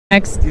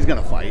next? He's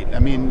going to fight. I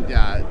mean,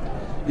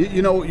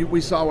 you know,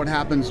 we saw what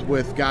happens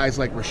with guys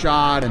like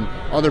Rashad and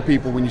other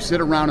people. When you sit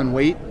around and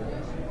wait,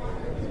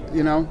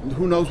 you know,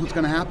 who knows what's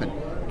going to happen.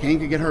 Kane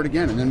could get hurt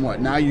again, and then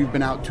what? Now you've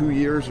been out 2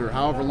 years or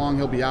however long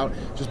he'll be out.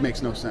 Just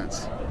makes no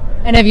sense.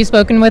 And have you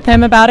spoken with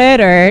him about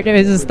it, or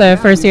is this the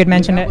first you had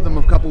mentioned it? I met with him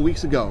a couple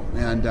weeks ago,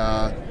 and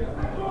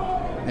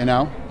you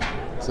know,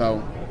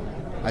 so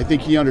I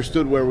think he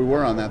understood where we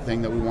were on that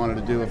thing that we wanted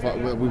to do. If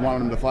we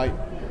wanted him to fight.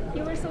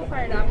 You were so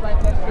fired up, like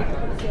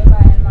with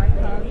Silva and Mark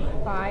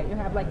Hunt's fight. You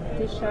have like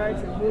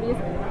t-shirts and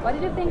hoodies. What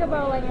did you think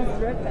about like his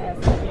drug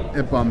test?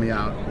 It bummed me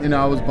out. You know,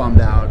 I was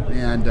bummed out,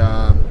 and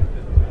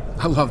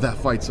I love that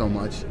fight so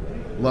much.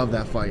 Love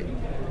that fight.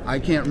 I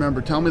can't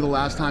remember. Tell me the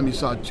last time you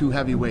saw two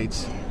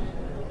heavyweights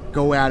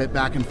go at it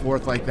back and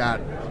forth like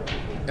that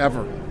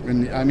ever.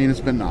 And I mean, it's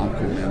been cool,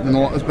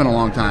 man. It's been a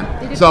long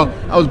time. So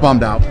I was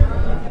bummed out.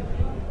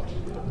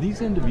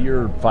 These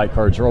end-of-year fight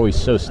cards are always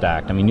so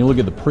stacked. I mean, you look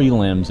at the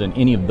prelims, and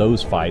any of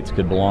those fights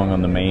could belong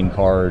on the main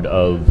card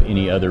of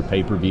any other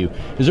pay-per-view.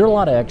 Is there a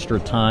lot of extra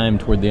time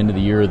toward the end of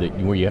the year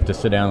where you have to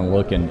sit down and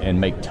look and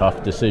make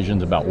tough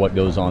decisions about what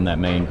goes on that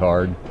main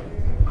card?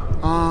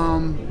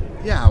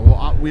 Yeah,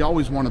 well, we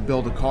always want to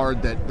build a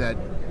card that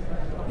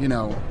you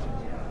know,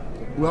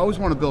 we always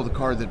want to build a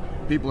card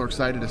that people are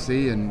excited to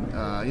see, and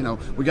you know,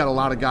 we got a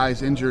lot of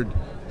guys injured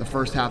the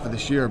first half of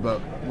this year,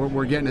 but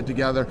we're getting it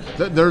together.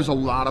 There's a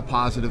lot of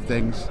positive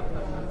things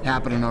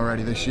happening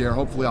already this year.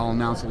 Hopefully I'll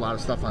announce a lot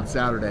of stuff on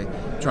Saturday,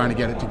 trying to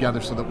get it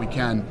together so that we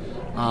can.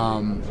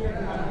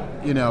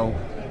 You know,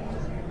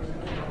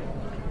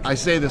 I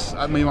say this,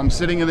 I mean, I'm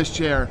sitting in this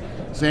chair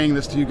saying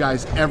this to you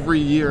guys every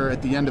year.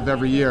 At the end of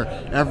every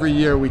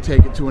year we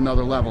take it to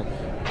another level.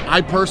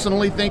 I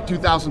personally think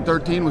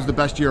 2013 was the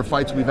best year of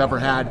fights we've ever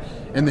had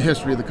in the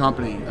history of the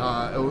company.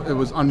 It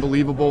was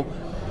unbelievable,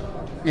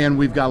 and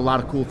we've got a lot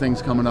of cool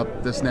things coming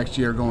up this next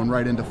year, going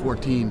right into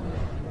 14,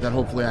 that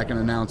hopefully I can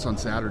announce on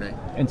Saturday.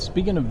 And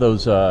speaking of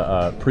those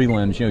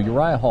prelims, you know,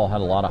 Uriah Hall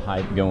had a lot of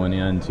hype going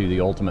into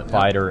the Ultimate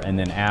Fighter, and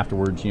then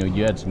afterwards, you know,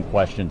 you had some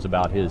questions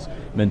about his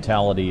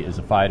mentality as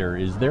a fighter.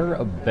 Is there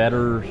a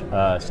better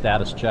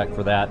status check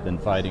for that than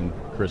fighting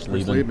Chris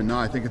Lieben? No,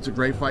 I think it's a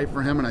great fight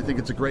for him, and I think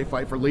it's a great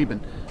fight for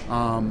Lieben.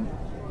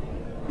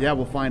 Yeah,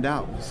 we'll find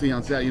out. We'll see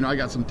on Saturday. You know, I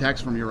got some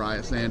text from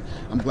Uriah saying,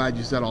 "I'm glad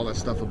you said all that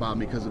stuff about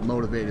me because it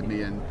motivated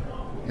me," and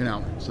you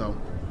know, so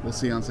we'll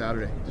see on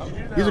Saturday.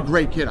 He's a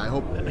great kid. I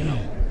hope.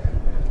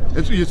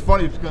 It's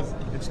funny because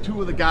it's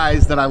two of the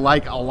guys that I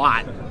like a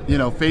lot, you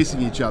know,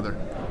 facing each other.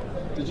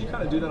 Did you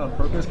kind of do that on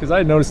purpose? Because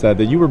I noticed that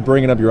you were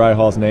bringing up Uriah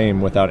Hall's name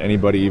without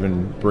anybody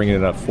even bringing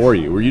it up for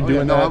you. Were you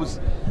doing that?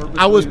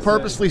 I was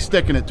purposely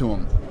sticking it to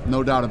him,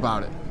 no doubt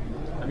about it.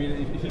 I mean,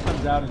 if he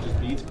comes out and just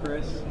beats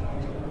Chris,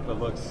 but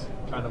looks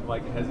kind of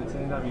like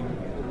hesitant, I mean,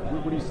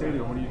 what do you say to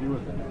him? What do you do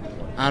with him?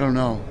 I don't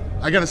know.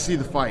 I got to see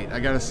the fight. I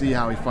got to see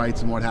how he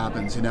fights and what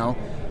happens, you know?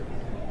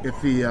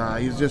 If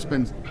he's just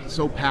been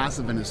so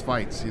passive in his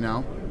fights, you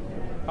know?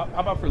 How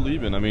about for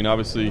Lieben? I mean,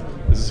 obviously,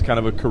 this is kind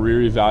of a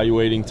career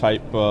evaluating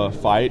type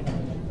fight. I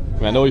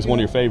mean, I know he's one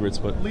of your favorites,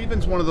 but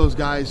Lieben's one of those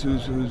guys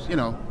who's you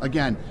know,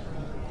 again,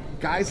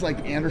 guys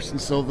like Anderson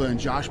Silva and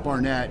Josh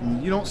Barnett,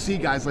 and you don't see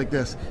guys like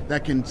this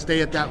that can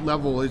stay at that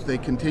level as they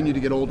continue to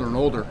get older and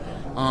older.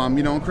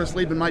 You know, and Chris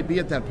Lieben might be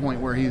at that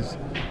point where he's,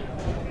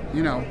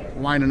 you know,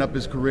 winding up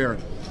his career.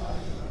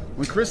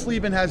 When Chris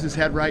Lieben has his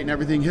head right and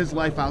everything, his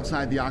life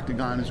outside the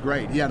octagon is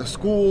great. He had a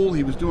school,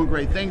 he was doing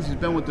great things, he's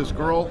been with this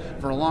girl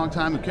for a long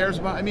time who cares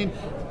about, I mean,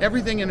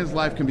 everything in his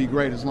life can be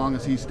great as long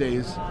as he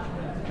stays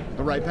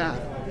the right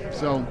path.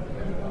 So,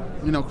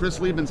 you know, Chris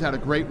Lieben's had a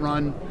great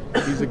run.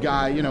 He's a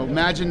guy, you know,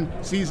 imagine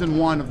season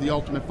 1 of The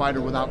Ultimate Fighter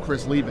without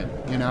Chris Lieben,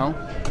 you know?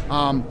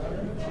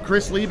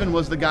 Chris Lieben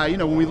was the guy, you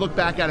know, when we look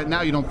back at it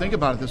now, you don't think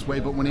about it this way,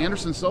 but when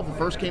Anderson Silva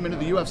first came into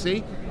the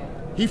UFC,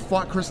 he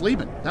fought Chris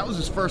Lieben. That was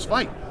his first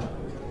fight.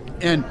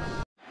 And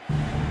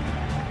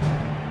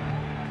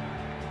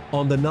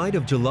on the night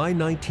of July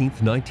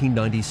 19th,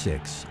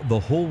 1996, the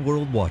whole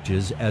world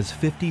watches as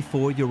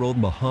 54-year-old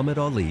Muhammad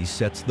Ali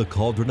sets the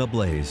cauldron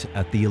ablaze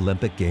at the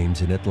Olympic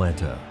Games in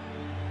Atlanta.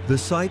 The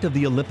sight of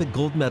the Olympic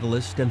gold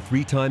medalist and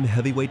 3-time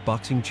heavyweight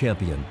boxing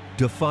champion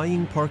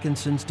defying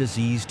Parkinson's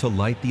disease to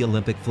light the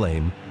Olympic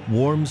flame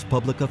warms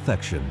public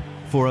affection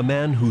for a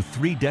man who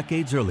 3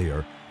 decades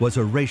earlier was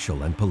a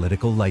racial and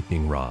political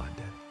lightning rod.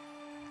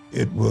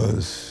 It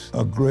was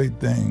a great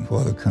thing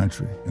for the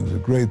country. It was a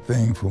great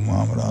thing for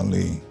Muhammad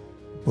Ali.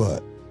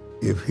 But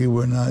if he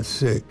were not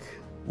sick,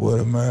 would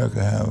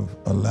America have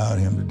allowed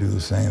him to do the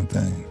same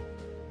thing?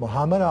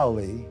 Muhammad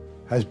Ali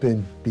has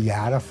been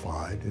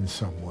beatified in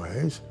some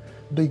ways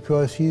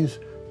because he's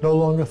no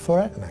longer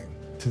threatening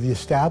to the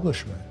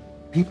establishment.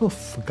 People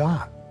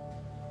forgot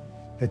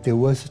that there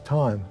was a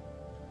time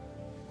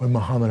when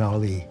Muhammad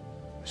Ali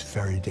was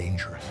very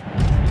dangerous.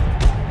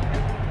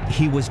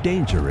 He was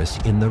dangerous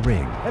in the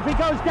ring. If he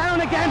goes down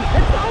again,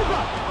 it's over!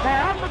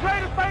 I'm the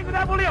greatest thing that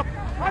ever lived!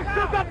 I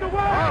shook up the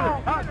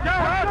world!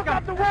 I shook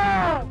up the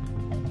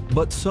world!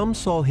 But some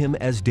saw him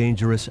as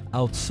dangerous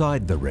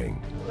outside the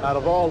ring. out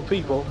of all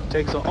people,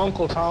 takes an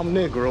Uncle Tom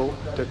Negro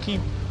to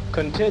keep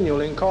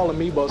continually calling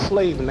me by a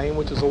slave name,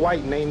 which is a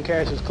white name,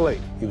 Cassius Clay.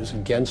 He was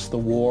against the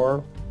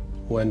war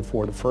when,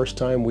 for the first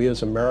time, we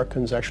as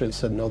Americans actually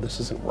said, no, this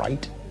isn't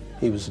right.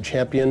 He was a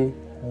champion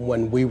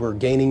when we were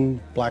gaining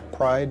black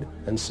pride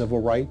and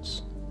civil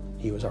rights.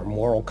 He was our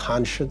moral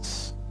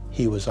conscience.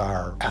 He was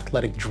our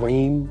athletic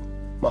dream.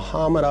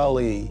 Muhammad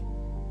Ali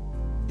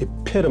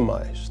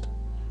epitomized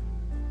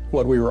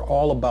what we were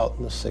all about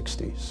in the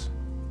 60s.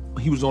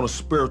 He was on a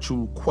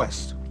spiritual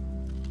quest,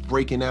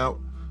 breaking out,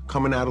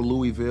 coming out of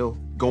Louisville,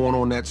 going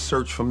on that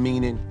search for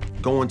meaning,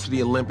 going to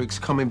the Olympics,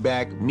 coming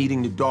back,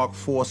 meeting the dark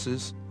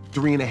forces,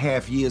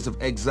 3.5 years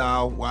of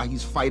exile while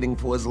he's fighting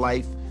for his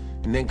life,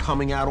 and then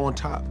coming out on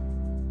top.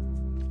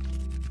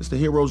 It's the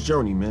hero's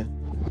journey, man.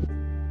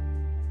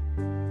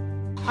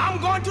 I'm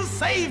going to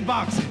save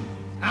boxing.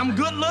 I'm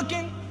good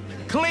looking,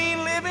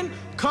 clean living,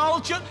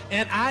 cultured,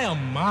 and I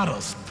am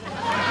modest.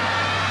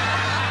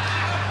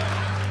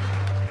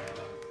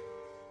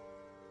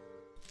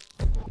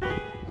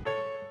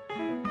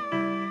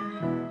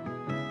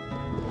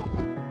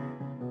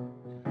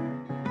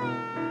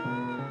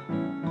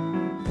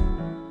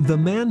 The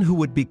man who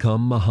would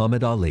become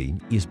Muhammad Ali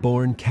is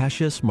born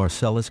Cassius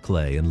Marcellus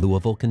Clay in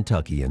Louisville,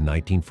 Kentucky in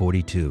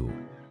 1942,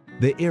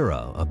 the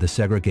era of the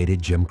segregated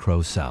Jim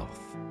Crow South.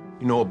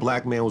 You know, a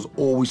black man was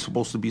always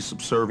supposed to be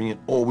subservient,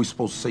 always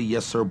supposed to say,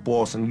 yes, sir,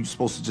 boss, and you're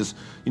supposed to just,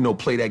 you know,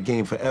 play that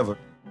game forever.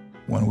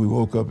 When we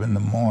woke up in the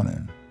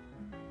morning,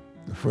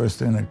 the first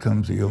thing that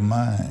comes to your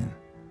mind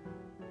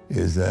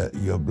is that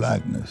your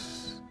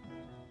blackness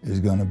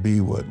is going to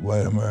be what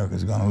white America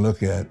is going to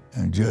look at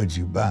and judge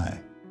you by.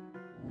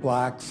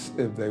 Blacks,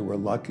 if they were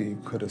lucky,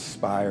 could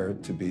aspire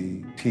to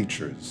be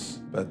teachers,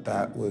 but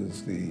that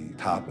was the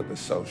top of the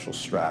social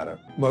strata.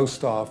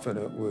 Most often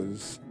it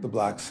was the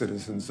black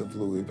citizens of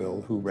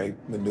Louisville who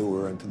raked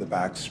manure into the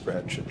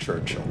backstretch at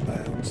Churchill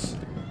Downs.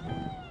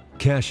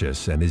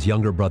 Cassius and his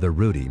younger brother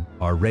Rudy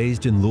are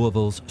raised in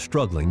Louisville's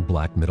struggling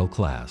black middle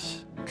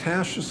class.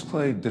 Cassius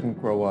Clay didn't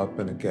grow up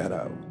in a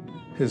ghetto.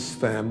 His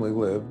family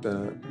lived in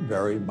a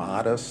very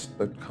modest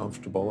but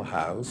comfortable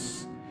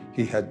house.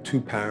 He had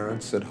 2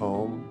 parents at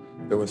home.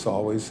 There was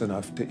always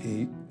enough to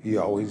eat. He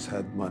always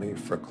had money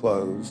for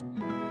clothes.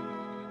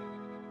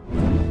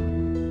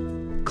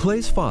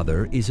 Clay's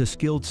father is a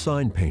skilled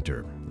sign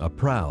painter, a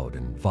proud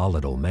and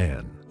volatile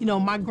man. You know,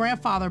 my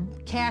grandfather,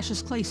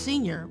 Cassius Clay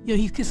Sr., you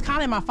know, he's kind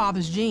of in my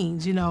father's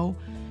genes, you know,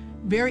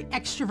 very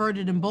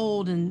extroverted and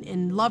bold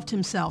and loved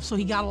himself. So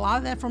he got a lot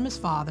of that from his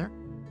father.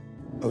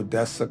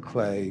 Odessa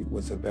Clay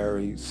was a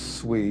very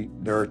sweet,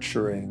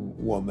 nurturing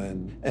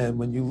woman. And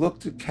when you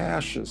looked at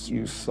Cassius,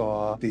 you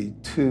saw the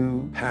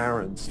 2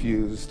 parents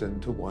fused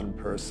into one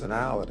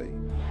personality.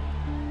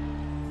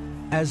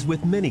 As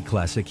with many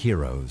classic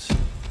heroes,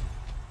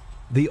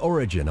 the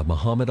origin of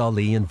Muhammad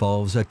Ali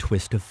involves a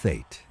twist of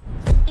fate.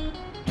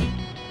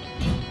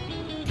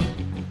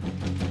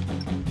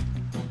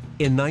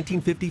 In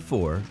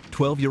 1954,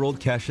 12-year-old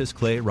Cassius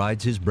Clay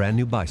rides his brand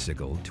new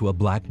bicycle to a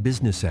black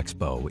business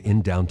expo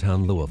in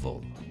downtown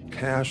Louisville.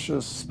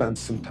 Cassius spent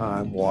some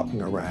time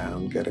walking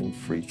around, getting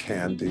free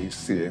candy,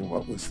 seeing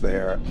what was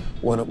there.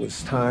 When it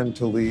was time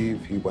to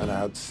leave, he went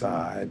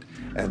outside,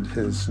 and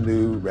his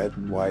new red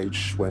and white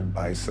Schwinn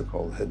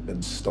bicycle had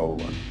been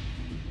stolen.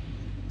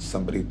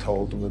 Somebody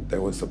told him that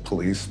there was a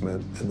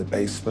policeman in the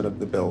basement of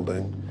the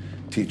building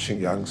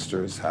teaching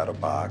youngsters how to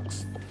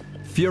box.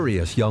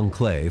 Furious young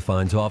Clay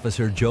finds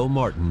Officer Joe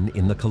Martin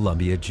in the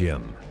Columbia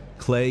gym.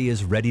 Clay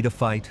is ready to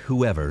fight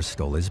whoever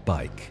stole his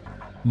bike.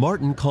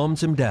 Martin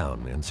calms him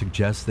down and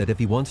suggests that if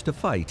he wants to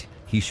fight,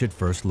 he should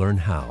first learn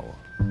how.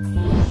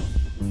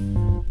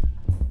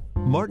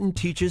 Martin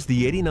teaches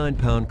the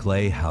 89-pound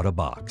Clay how to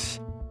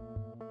box,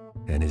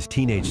 and his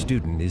teenage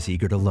student is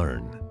eager to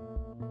learn.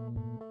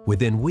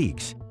 Within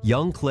weeks,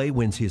 young Clay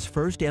wins his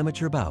first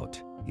amateur bout.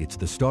 It's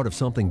the start of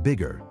something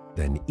bigger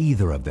than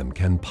either of them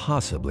can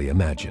possibly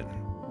imagine.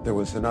 There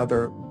was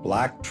another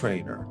black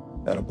trainer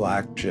at a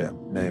black gym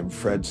named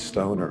Fred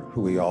Stoner,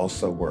 who he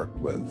also worked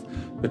with.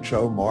 But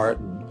Joe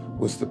Martin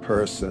was the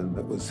person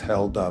that was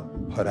held up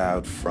and put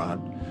out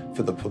front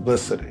for the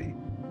publicity.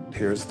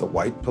 Here's the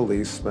white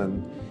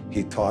policeman.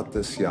 He taught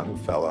this young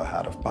fellow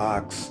how to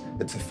box.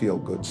 It's a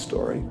feel-good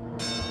story.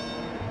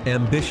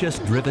 Ambitious,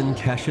 driven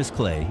Cassius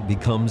Clay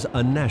becomes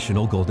a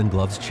national Golden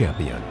Gloves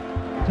champion.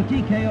 It's a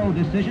TKO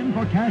decision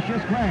for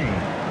Cassius Clay.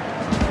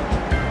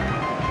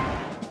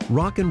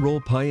 Rock and roll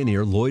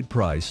pioneer Lloyd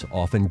Price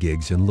often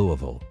gigs in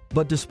Louisville.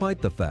 But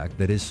despite the fact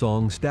that his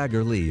song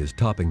Stagger Lee is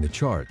topping the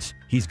charts,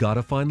 he's got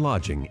to find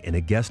lodging in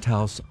a guest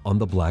house on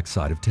the black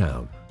side of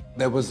town.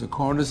 There was a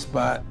corner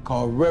spot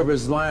called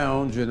Rivers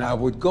Lounge, and I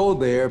would go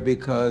there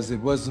because it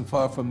wasn't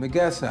far from the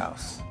guest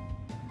house.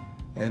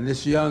 And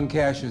this young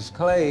Cassius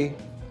Clay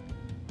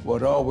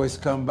would always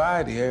come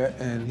by there,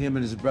 and him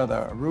and his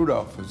brother,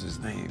 Rudolph was his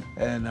name.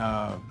 And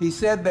he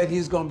said that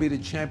he's gonna be the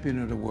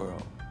champion of the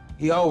world.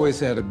 He always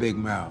had a big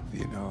mouth,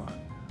 you know.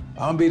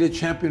 I'm gonna be the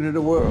champion of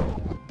the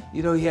world.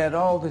 You know, he had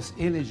all this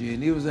energy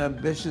and he was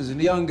ambitious, and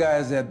the young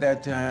guys at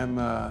that time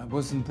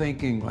wasn't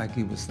thinking like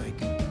he was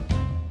thinking.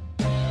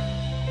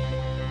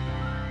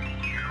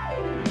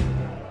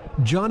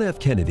 John F.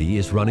 Kennedy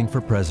is running for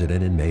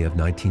president in May of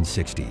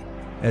 1960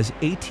 as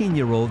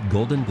 18-year-old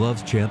Golden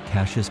Gloves champ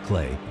Cassius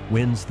Clay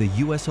wins the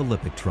U.S.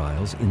 Olympic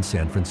trials in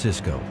San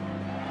Francisco,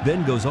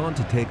 then goes on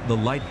to take the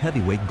light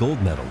heavyweight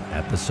gold medal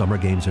at the Summer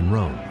Games in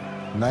Rome.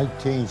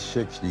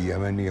 1960,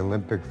 I'm in the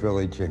Olympic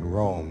Village in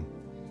Rome,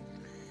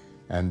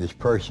 and this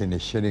person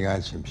is sitting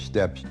on some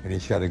steps, and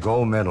he's got a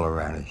gold medal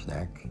around his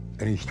neck,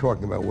 and he's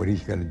talking about what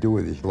he's going to do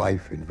with his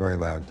life in very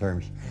loud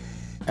terms.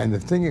 And the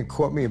thing that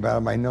caught me about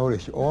him, I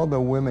noticed all the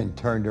women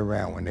turned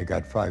around when they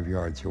got 5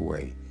 yards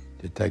away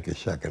to take a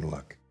second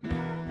look.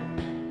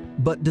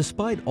 But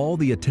despite all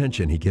the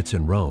attention he gets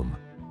in Rome,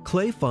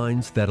 Clay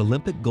finds that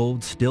Olympic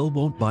gold still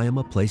won't buy him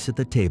a place at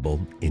the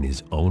table in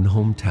his own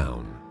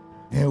hometown.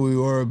 Here we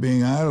were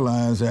being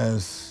idolized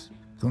as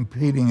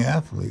competing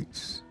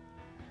athletes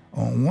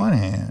on one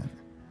hand,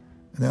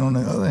 and then on the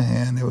other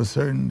hand, there were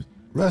certain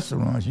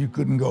restaurants you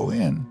couldn't go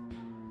in.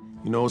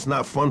 You know, it's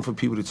not fun for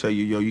people to tell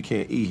you, yo, you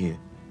can't eat here.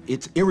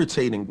 It's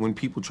irritating when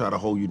people try to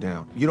hold you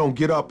down. You don't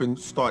get up and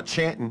start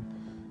chanting,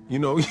 you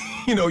know,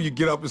 you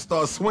get up and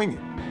start swinging.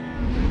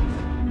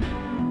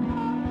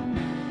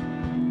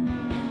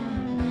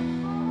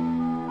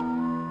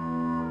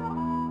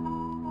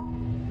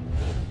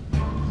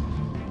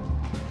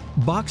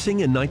 Boxing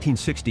in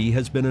 1960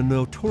 has been a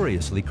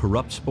notoriously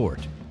corrupt sport,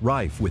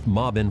 rife with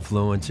mob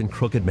influence and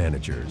crooked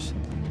managers.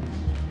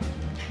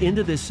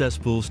 Into this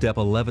cesspool step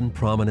 11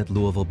 prominent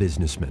Louisville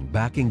businessmen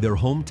backing their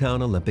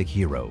hometown Olympic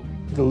hero.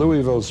 The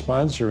Louisville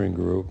sponsoring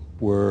group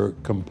were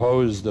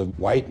composed of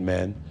white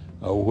men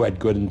who had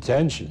good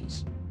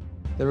intentions.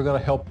 They were going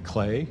to help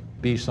Clay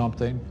be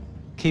something,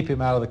 keep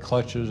him out of the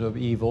clutches of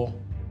evil.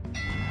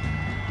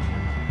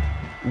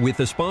 With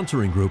the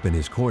sponsoring group in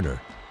his corner,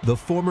 the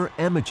former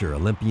amateur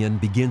Olympian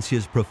begins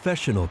his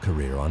professional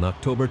career on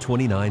October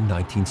 29,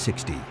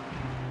 1960.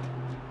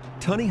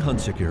 Tunney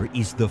Hunsaker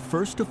is the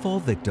first to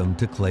fall victim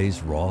to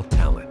Clay's raw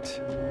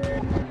talent.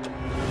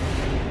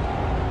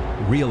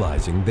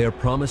 Realizing their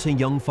promising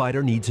young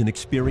fighter needs an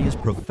experienced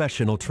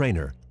professional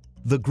trainer,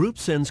 the group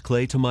sends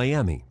Clay to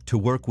Miami to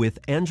work with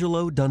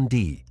Angelo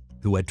Dundee,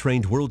 who had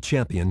trained world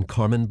champion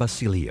Carmen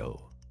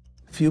Basilio.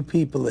 Few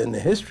people in the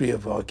history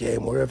of our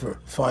game will ever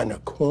find a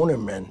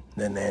cornerman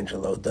than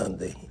Angelo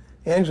Dundee.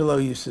 Angelo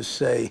used to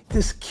say,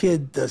 this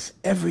kid does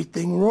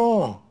everything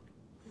wrong.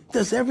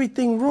 Does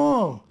everything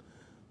wrong.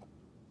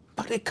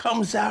 But it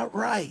comes out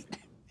right.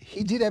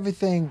 He did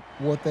everything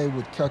what they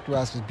would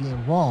characterize as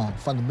being wrong,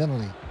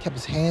 fundamentally. Kept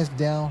his hands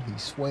down, he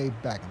swayed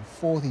back and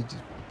forth, he just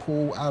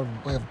pulled out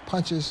of the way of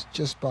punches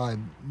just by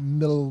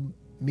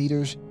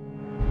millimeters.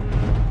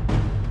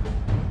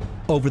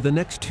 Over the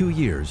next 2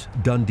 years,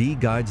 Dundee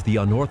guides the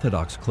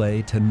unorthodox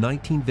Clay to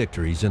 19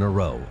 victories in a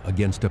row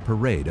against a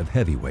parade of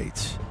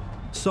heavyweights.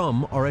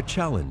 Some are a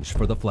challenge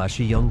for the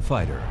flashy young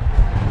fighter.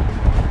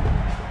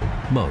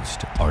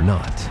 Most are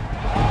not.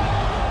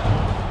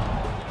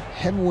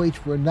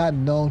 Heavyweights were not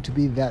known to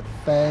be that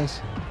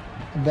fast,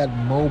 and that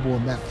mobile,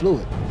 and that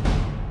fluid.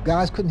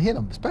 Guys couldn't hit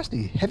him,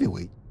 especially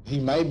heavyweight. He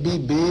might be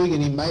big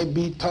and he might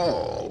be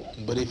tall,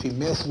 but if he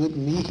mess with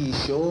me, he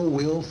sure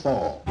will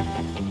fall.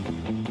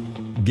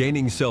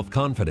 Gaining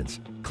self-confidence,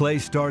 Clay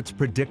starts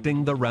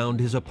predicting the round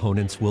his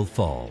opponents will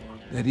fall.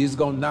 That he's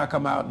going to knock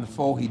him out in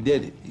 4, he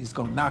did it. He's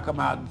going to knock him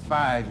out in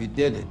 5, he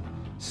did it.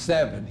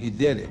 7, he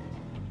did it.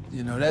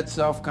 You know, that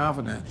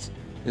self-confidence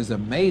is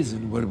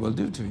amazing what it will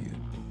do to you.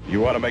 You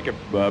want to make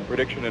a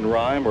prediction in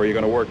rhyme, or are you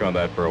going to work on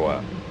that for a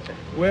while?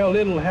 Well,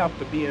 it'll have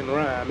to be in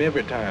rhyme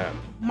every time.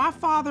 My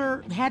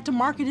father had to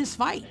market his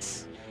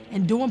fights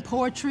and doing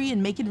poetry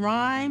and making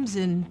rhymes,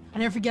 and I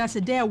never forget, I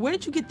said, Dad, where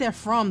did you get that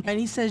from? And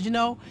he says, you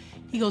know,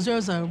 he goes, there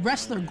was a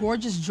wrestler,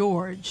 Gorgeous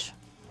George.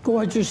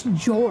 Gorgeous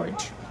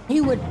George.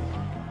 He would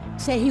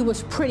say he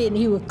was pretty, and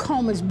he would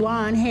comb his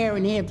blonde hair,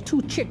 and he had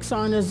 2 chicks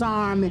on his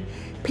arm, and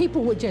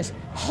people would just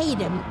hate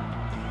him.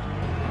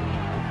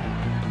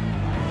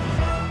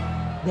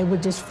 They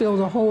would just fill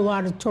the whole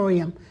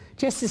auditorium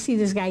just to see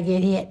this guy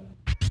get hit.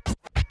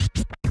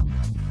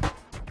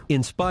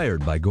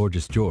 Inspired by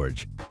Gorgeous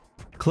George,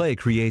 Clay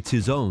creates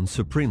his own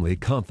supremely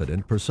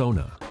confident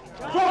persona.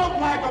 Float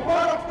like a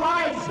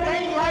butterfly,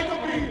 sting like a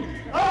bee.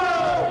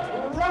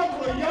 Oh,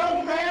 rumble,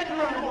 young man,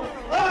 rumble.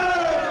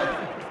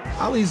 Oh!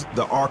 Ali's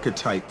the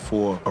archetype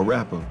for a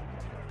rapper.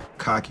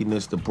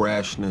 Cockiness, the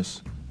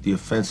brashness, the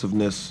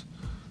offensiveness,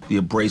 the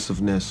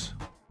abrasiveness.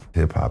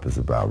 Hip-hop is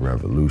about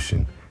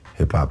revolution.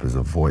 Hip-hop is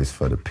a voice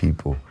for the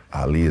people.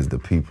 Ali is the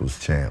people's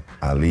champ.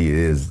 Ali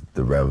is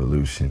the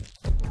revolution.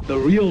 The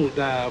real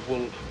dive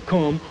will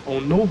come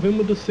on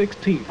November the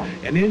 16th,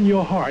 and in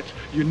your hearts,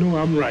 you know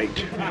I'm right.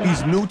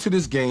 He's new to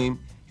this game.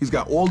 He's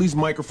got all these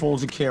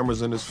microphones and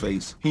cameras in his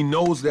face. He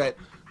knows that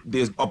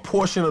there's a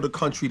portion of the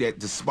country that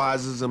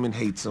despises him and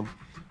hates him.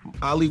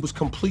 Ali was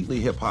completely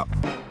hip-hop.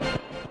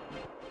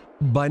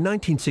 By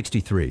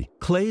 1963,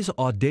 Clay's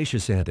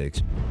audacious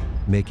antics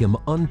make him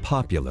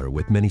unpopular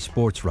with many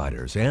sports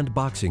writers and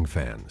boxing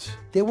fans.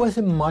 There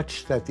wasn't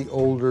much that the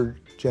older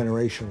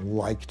generation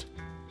liked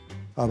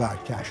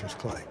about Cassius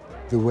Clay.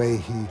 The way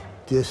he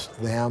dissed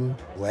them,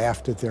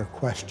 laughed at their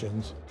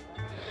questions.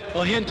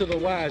 A hint to the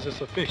wise is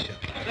sufficient.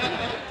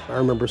 I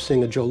remember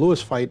seeing a Joe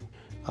Louis fight.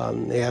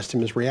 They asked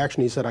him his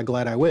reaction. He said, "I'm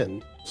glad I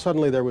win."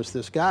 Suddenly there was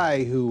this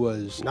guy who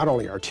was not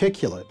only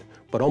articulate,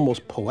 but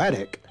almost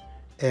poetic,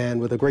 and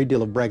with a great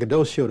deal of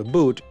braggadocio to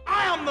boot.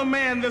 I am the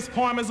man this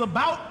poem is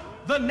about,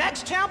 the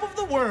next champ of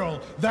the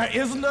world. There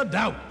isn't a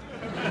doubt.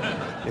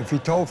 If he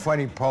told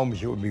funny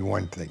poems, it would be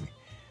one thing.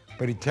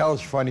 But he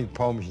tells funny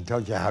poems and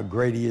tells you how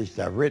great he is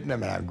to have written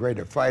them and how great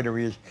a fighter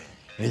he is,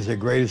 and he's the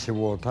greatest of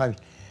all time.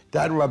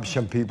 That rubs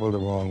some people the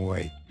wrong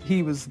way.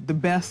 He was the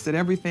best at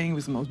everything. He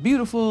was the most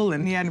beautiful,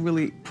 and he hadn't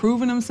really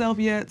proven himself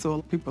yet,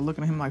 so people are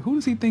looking at him like, who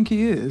does he think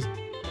he is?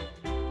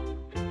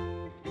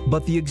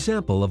 But the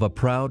example of a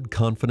proud,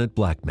 confident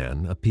black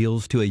man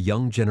appeals to a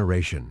young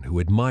generation who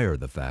admire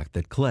the fact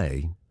that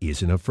Clay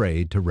isn't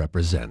afraid to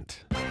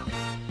represent.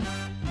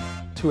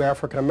 To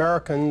African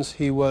Americans,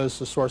 he was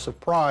a source of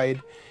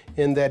pride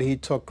in that he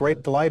took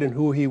great delight in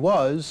who he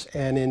was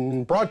and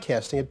in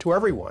broadcasting it to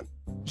everyone.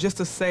 Just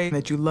to say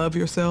that you love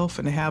yourself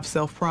and to have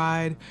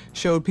self-pride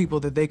showed people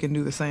that they can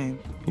do the same.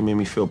 He made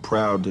me feel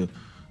proud to,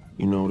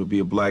 to be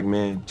a black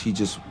man. He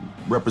just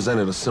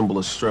represented a symbol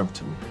of strength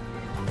to me.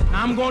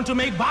 I'm going to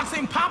make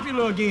boxing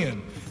popular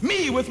again.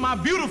 Me with my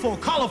beautiful,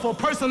 colorful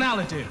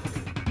personality.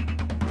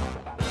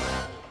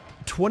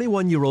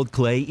 21-year-old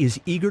Clay is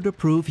eager to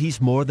prove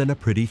he's more than a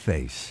pretty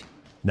face.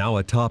 Now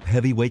a top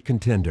heavyweight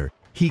contender,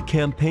 he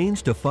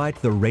campaigns to fight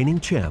the reigning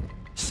champ,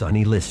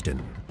 Sonny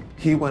Liston.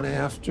 He went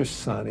after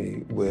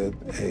Sonny with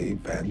a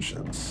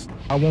vengeance.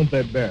 I want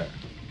that bear.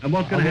 And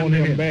what's going to happen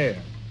to him? Bear.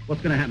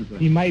 What's going to happen to him?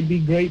 He might be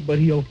great, but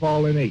he'll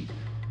fall in 8.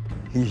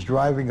 He's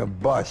driving a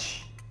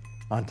bus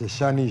onto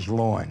Sonny's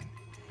lawn,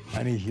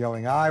 and he's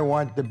yelling, "I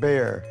want the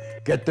bear.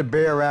 Get the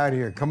bear out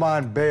here. Come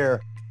on,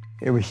 bear."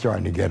 It was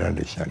starting to get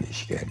under Sonny's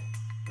skin.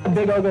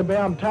 Big ugly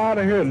bear, I'm tired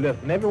of hearing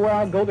Liston. Everywhere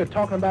I go, they're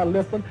talking about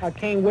Liston. I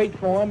can't wait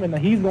for him, and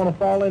he's going to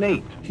fall in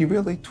 8. He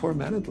really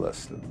tormented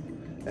Liston.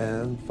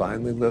 And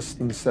finally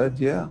Liston said,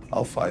 "Yeah,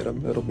 I'll fight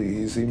him. It'll be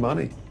easy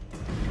money."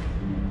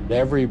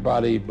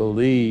 Everybody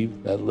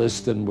believed that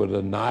Liston would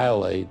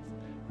annihilate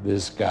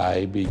this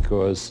guy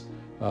because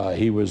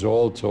he was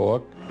all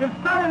talk. If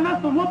Sonny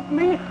Liston whoops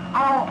me,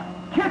 I'll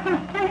kiss his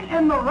feet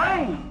in the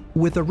rain.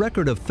 With a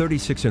record of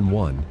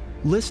 36-1,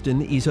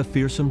 Liston is a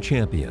fearsome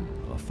champion,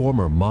 a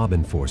former mob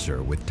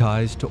enforcer with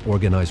ties to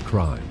organized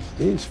crime.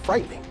 He's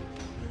frightening.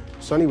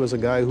 Sonny was a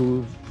guy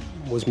who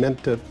was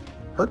meant to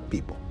hurt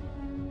people.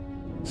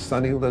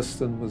 Sonny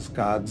Liston was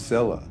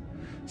Godzilla.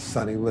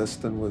 Sonny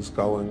Liston was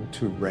going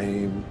to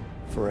reign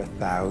for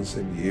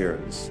 1,000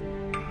 years.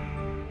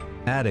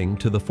 Adding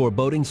to the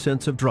foreboding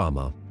sense of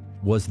drama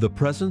was the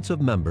presence of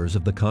members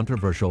of the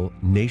controversial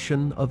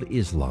Nation of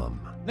Islam.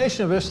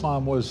 Nation of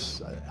Islam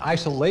was an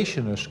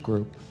isolationist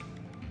group.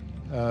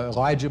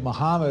 Elijah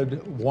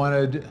Muhammad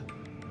wanted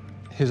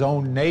his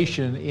own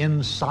nation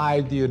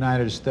inside the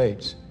United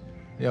States.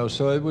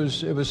 So it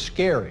was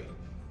scary.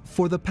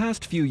 For the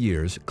past few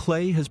years,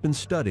 Clay has been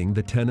studying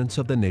the tenets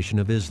of the Nation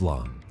of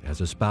Islam,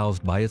 as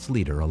espoused by its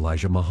leader,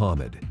 Elijah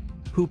Muhammad,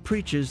 who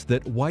preaches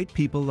that white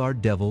people are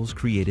devils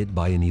created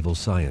by an evil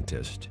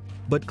scientist.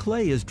 But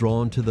Clay is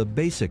drawn to the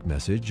basic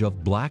message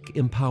of black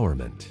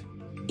empowerment.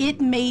 It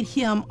made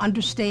him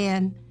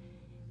understand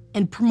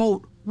and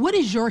promote, what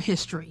is your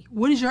history?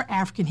 What is your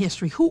African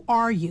history? Who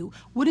are you?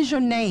 What is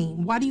your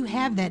name? Why do you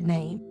have that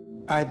name?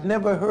 I'd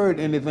never heard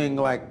anything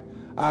like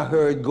I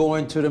heard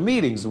going to the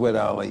meetings with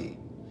Ali.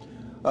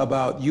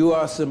 About you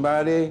are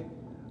somebody,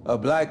 a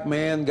black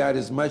man got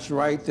as much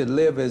right to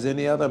live as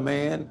any other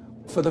man.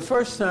 For the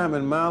first time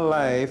in my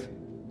life,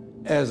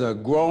 as a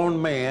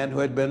grown man who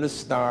had been a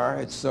star,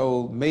 had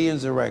sold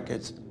millions of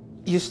records,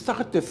 you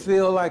start to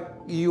feel like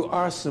you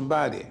are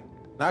somebody.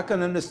 I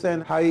can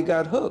understand how he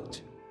got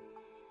hooked.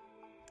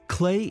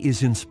 Clay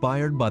is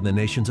inspired by the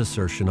nation's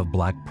assertion of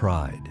black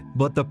pride,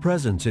 but the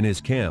presence in his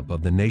camp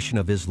of the Nation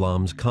of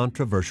Islam's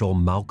controversial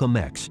Malcolm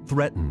X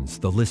threatens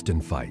the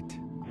Liston fight.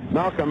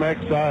 Malcolm X,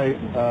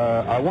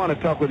 I want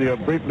to talk with you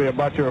briefly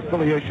about your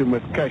affiliation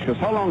with Cassius.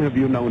 How long have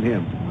you known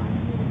him?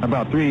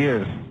 About 3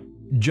 years.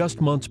 Just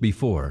months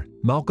before,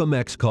 Malcolm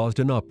X caused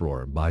an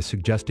uproar by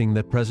suggesting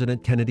that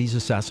President Kennedy's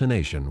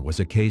assassination was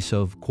a case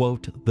of,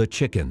 quote, the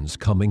chickens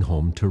coming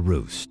home to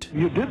roost.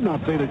 You did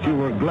not say that you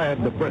were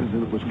glad the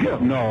president was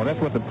killed. No, that's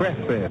what the press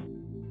said.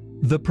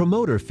 The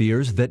promoter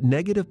fears that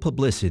negative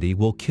publicity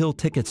will kill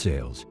ticket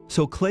sales,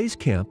 so Clay's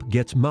camp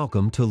gets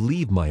Malcolm to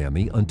leave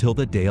Miami until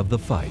the day of the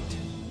fight.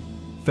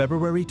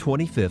 February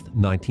 25,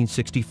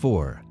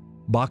 1964.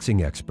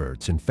 Boxing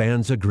experts and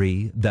fans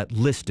agree that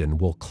Liston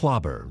will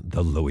clobber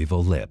the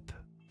Louisville Lip.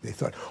 They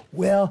thought,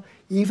 well,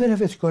 even if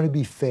it's going to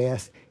be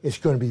fast, it's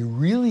going to be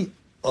really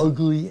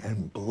ugly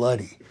and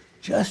bloody.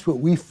 Just what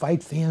we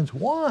fight fans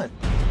want.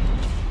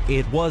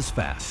 It was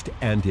fast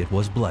and it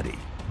was bloody,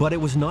 but it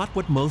was not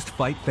what most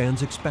fight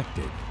fans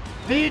expected.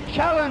 the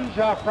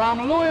challenger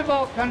from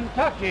Louisville,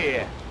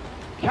 Kentucky,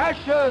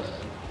 Cassius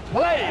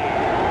Clay.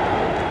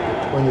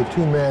 When the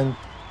two men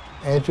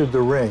entered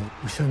the ring,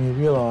 we suddenly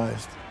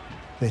realized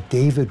that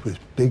David was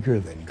bigger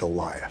than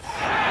Goliath.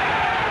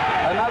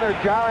 Another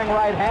jarring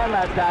right hand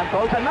that time,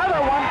 folks. Another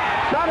one.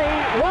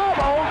 Sonny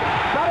wobbles.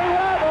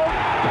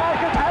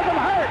 Cassius has him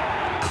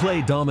hurt.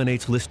 Clay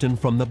dominates Liston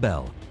from the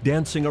bell,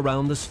 dancing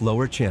around the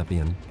slower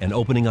champion and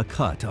opening a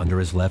cut under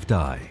his left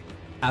eye.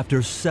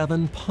 After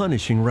 7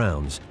 punishing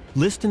rounds,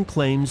 Liston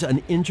claims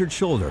an injured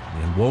shoulder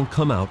and won't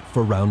come out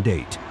for round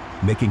 8,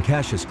 making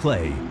Cassius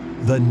Clay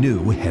the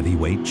new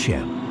heavyweight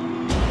champ.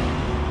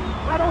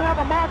 I don't have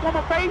a mark on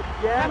my face,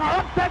 and I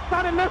upset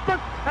Sonny Liston,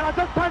 and I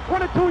just turned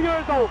 22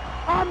 years old.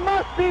 I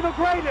must be the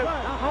greatest.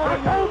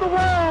 I told the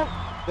world.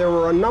 There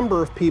were a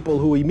number of people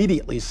who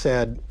immediately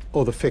said,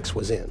 oh, the fix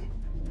was in.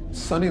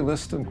 Sonny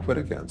Liston quit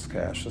against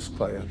Cassius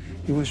Clay.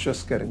 He was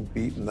just getting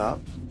beaten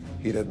up.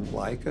 He didn't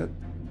like it.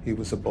 He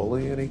was a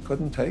bully and he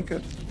couldn't take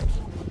it.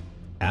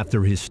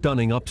 After his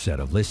stunning upset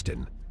of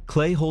Liston,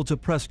 Clay holds a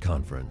press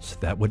conference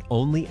that would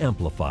only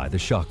amplify the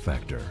shock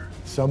factor.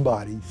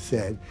 Somebody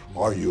said,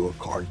 are you a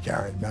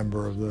card-carrying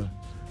member of the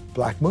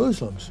Black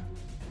Muslims?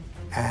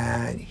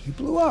 And he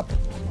blew up.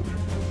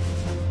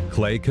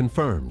 Clay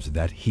confirms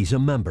that he's a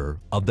member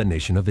of the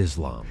Nation of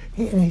Islam.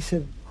 And he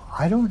said,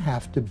 I don't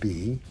have to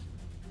be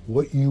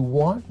what you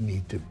want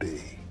me to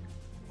be.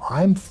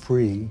 I'm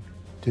free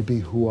to be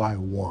who I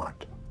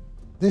want.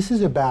 This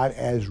is about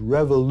as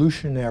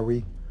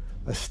revolutionary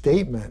a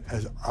statement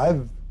as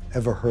I've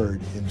ever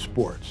heard in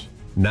sports.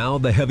 Now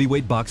the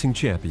heavyweight boxing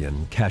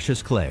champion,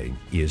 Cassius Clay,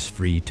 is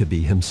free to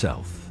be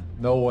himself.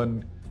 No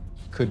one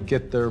could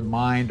get their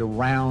mind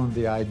around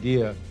the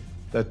idea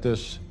that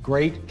this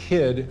great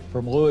kid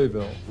from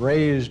Louisville,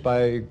 raised by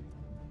a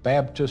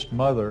Baptist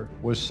mother,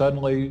 was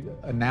suddenly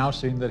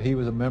announcing that he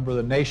was a member of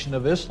the Nation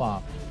of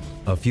Islam.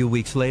 A few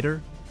weeks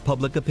later,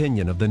 public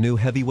opinion of the new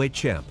heavyweight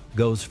champ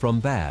goes from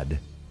bad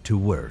to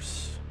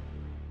worse.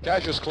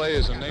 Cassius Clay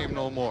is a name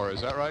no more,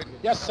 is that right?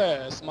 Yes,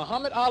 sir. It's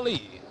Muhammad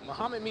Ali.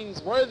 Muhammad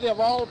means worthy of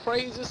all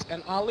praises,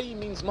 and Ali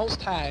means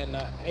most high in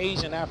the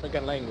Asian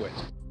African language.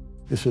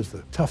 This is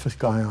the toughest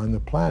guy on the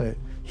planet.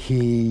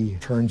 He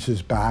turns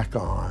his back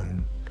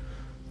on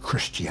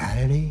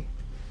Christianity.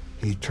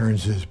 He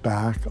turns his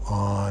back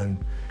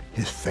on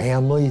his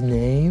family's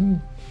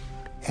name,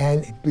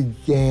 and it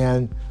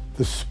began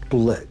the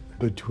split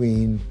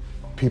between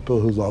people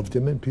who loved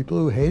him and people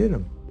who hated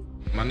him.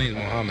 My name is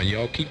Muhammad.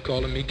 Y'all keep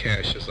calling me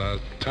Cassius. I'm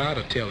tired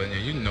of telling you.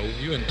 You know,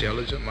 you're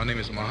intelligent. My name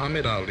is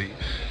Muhammad Ali,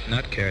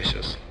 not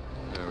Cassius.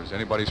 Was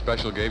anybody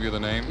special gave you the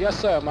name? Yes,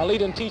 sir. My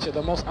leading teacher,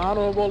 the most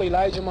honorable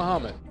Elijah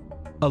Muhammad.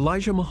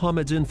 Elijah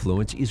Muhammad's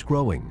influence is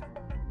growing.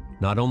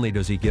 Not only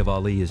does he give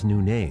Ali his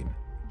new name,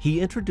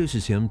 he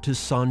introduces him to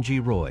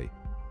Sanji Roy,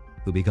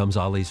 who becomes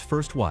Ali's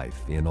first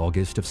wife in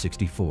August of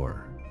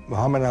 '64.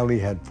 Muhammad Ali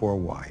had 4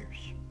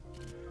 wives.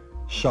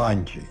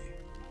 Sanji,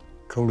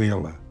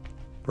 Khalila,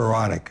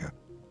 Veronica,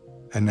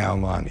 and now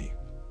Lonnie.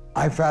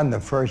 I found the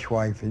first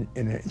wife in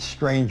a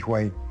strange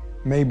way,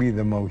 maybe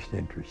the most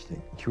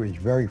interesting. She was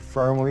very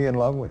firmly in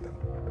love with him.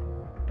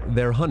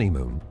 Their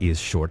honeymoon is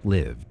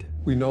short-lived.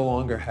 We no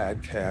longer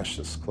had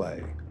Cassius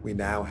Clay. We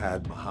now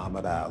had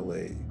Muhammad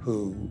Ali,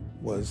 who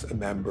was a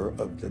member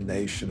of the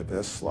Nation of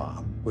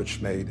Islam, which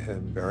made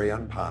him very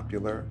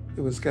unpopular.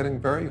 It was getting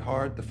very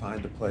hard to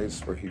find a place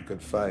where he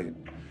could fight.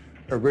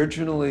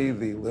 Originally,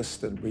 the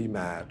Liston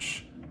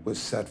rematch was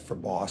set for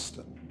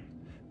Boston.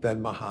 Then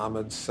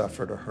Muhammad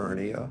suffered a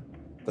hernia.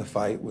 The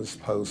fight was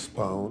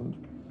postponed.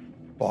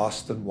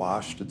 Boston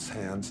washed its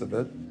hands of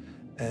it,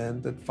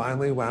 and it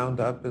finally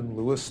wound up in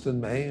Lewiston,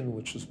 Maine,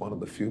 which is one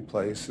of the few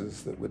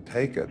places that would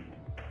take it.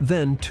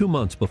 Then, 2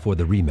 months before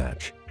the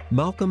rematch,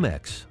 Malcolm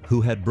X,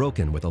 who had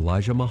broken with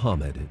Elijah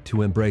Muhammad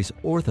to embrace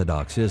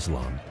Orthodox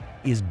Islam,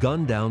 is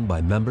gunned down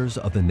by members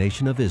of the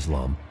Nation of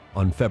Islam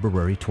on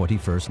February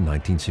 21st,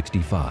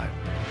 1965.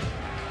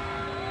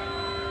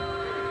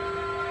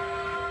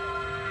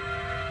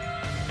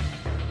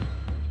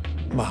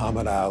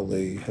 Muhammad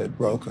Ali had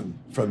broken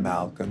from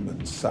Malcolm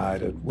and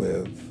sided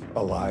with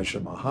Elijah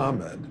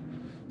Muhammad.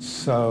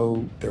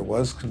 So there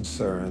was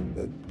concern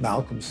that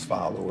Malcolm's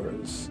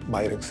followers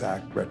might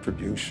exact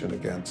retribution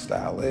against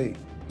Ali.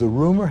 The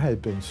rumor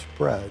had been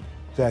spread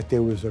that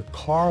there was a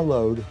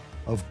carload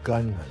of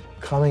gunmen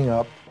coming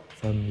up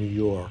from New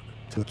York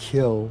to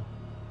kill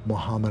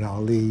Muhammad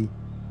Ali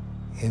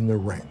in the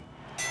ring.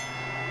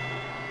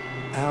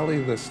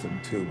 Ali Liston,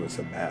 too, was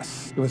a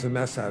mess. It was a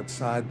mess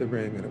outside the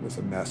ring, and it was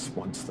a mess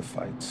once the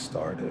fight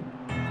started.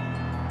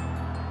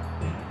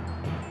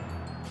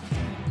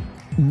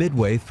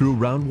 Midway through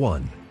round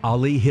 1,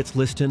 Ali hits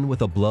Liston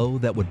with a blow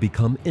that would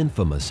become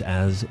infamous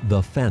as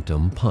the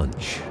Phantom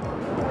Punch.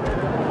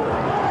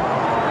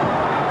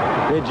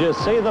 Did you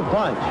see the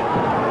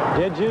punch?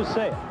 Did you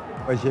see it?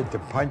 Was it the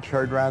punch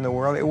heard around the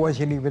world? It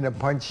wasn't even a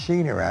punch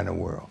seen around the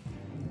world.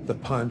 The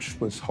punch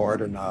was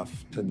hard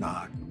enough to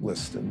knock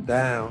Liston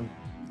down,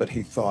 but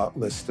he thought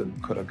Liston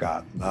could have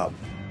gotten up.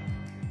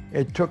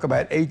 It took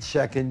about 8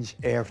 seconds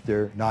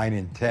after 9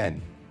 and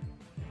 10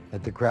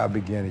 that the crowd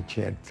began to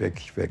chant,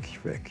 "Fix, fix,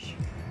 fix."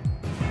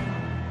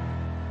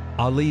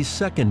 Ali's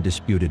second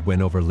disputed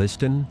win over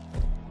Liston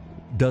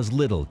does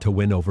little to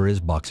win over his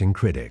boxing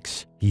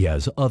critics. He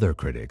has other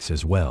critics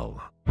as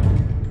well.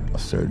 A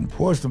certain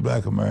portion of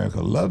Black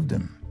America loved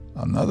him.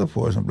 Another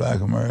portion of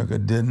Black America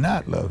did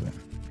not love him.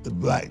 The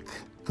Black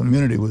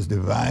community was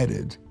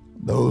divided.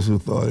 Those who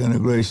thought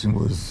integration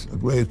was a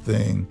great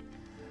thing,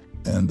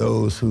 and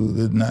those who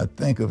did not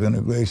think of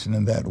integration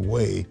in that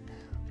way,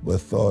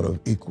 but thought of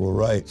equal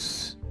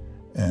rights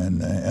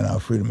and our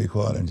freedom,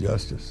 equality, and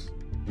justice.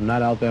 I'm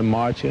not out there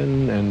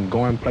marching and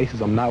going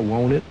places I'm not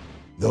wanted.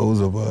 Those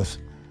of us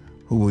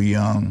who were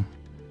young,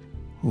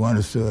 who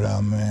understood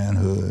our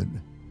manhood,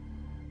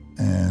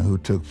 and who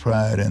took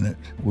pride in it,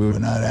 we were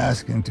not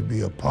asking to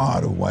be a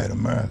part of white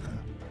America,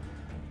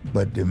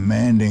 but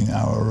demanding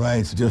our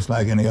rights just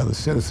like any other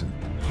citizen.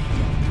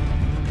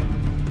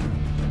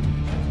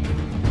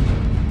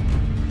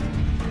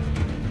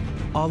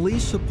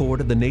 Ali's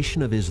support of the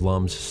Nation of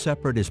Islam's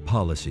separatist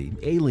policy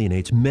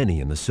alienates many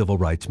in the civil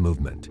rights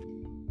movement,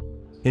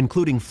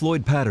 including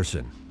Floyd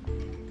Patterson,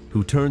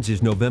 who turns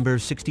his November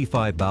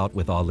 '65 bout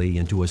with Ali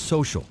into a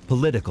social,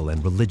 political,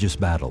 and religious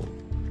battle.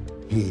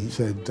 He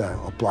said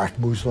a black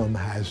Muslim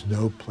has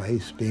no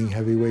place being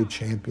heavyweight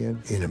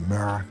champion in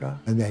America,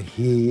 and that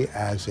he,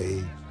 as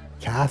a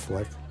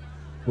Catholic,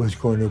 was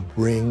going to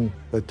bring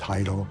the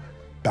title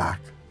back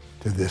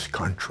to this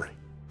country.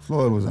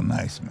 Floyd was a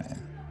nice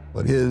man,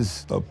 but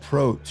his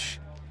approach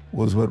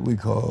was what we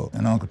call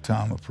an Uncle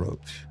Tom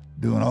approach,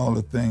 doing all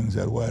the things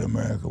that white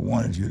America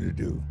wanted you to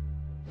do.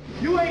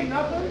 You ain't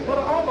nothing but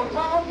an Uncle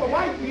Tom for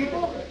white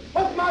people.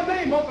 What's my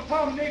name, Uncle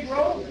Tom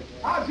Negro?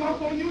 I'll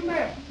jump on you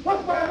now.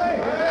 What's my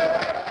name?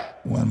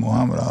 When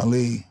Muhammad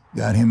Ali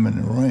got him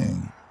in the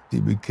ring, he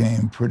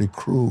became pretty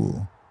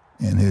cruel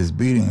in his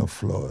beating of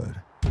Floyd.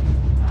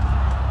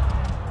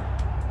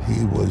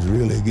 He was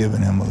really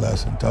giving him a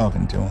lesson,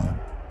 talking to him,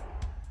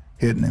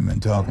 hitting him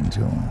and talking to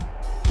him.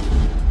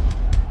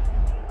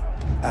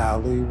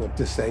 Ali would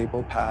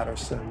disable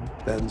Patterson,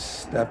 then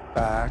step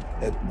back,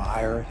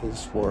 admire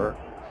his work,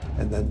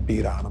 and then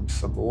beat on him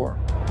some more.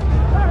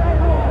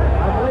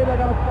 I believe they're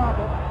gonna stop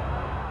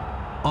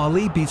it.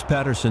 Ali beats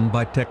Patterson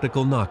by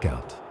technical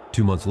knockout.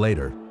 2 months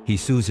later, he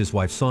sues his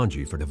wife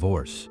Sanji for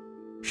divorce.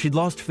 She'd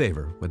lost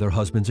favor with her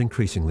husband's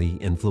increasingly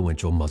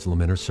influential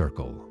Muslim inner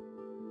circle.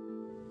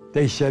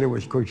 They said it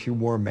was because she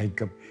wore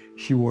makeup.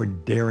 She wore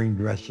daring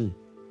dresses.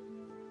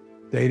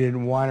 They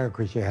didn't want her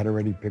because they had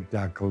already picked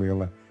out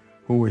Khalila,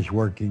 who was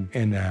working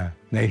in a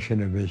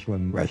Nation of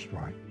Islam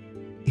restaurant.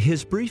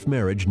 His brief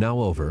marriage now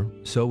over,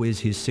 so is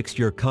his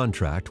 6-year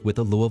contract with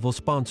the Louisville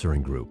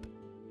sponsoring group.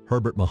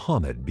 Herbert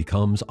Muhammad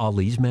becomes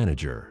Ali's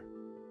manager.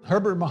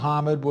 Herbert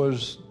Muhammad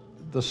was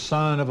the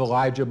son of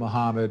Elijah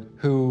Muhammad,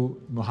 who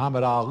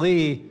Muhammad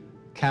Ali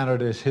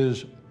counted as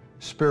his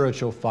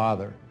spiritual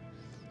father.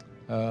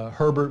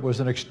 Herbert was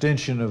an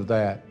extension of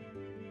that.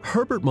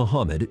 Herbert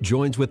Muhammad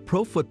joins with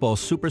pro football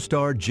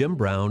superstar Jim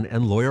Brown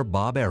and lawyer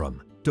Bob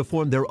Arum to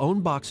form their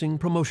own boxing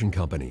promotion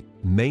company,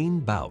 Main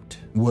Bout.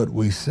 What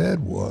we said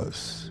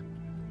was,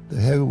 the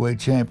heavyweight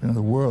champion of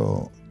the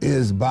world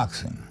is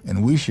boxing,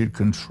 and we should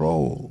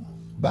control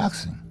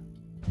boxing.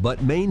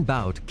 But Main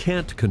Bout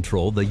can't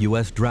control the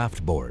U.S.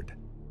 Draft Board.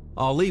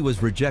 Ali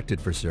was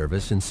rejected for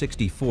service in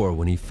 '64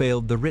 when he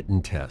failed the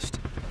written test.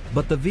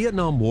 But the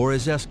Vietnam War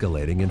is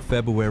escalating in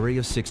February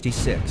of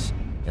 '66,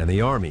 and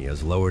the Army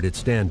has lowered its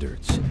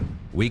standards.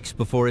 Weeks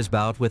before his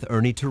bout with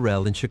Ernie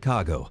Terrell in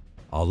Chicago,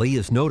 Ali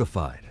is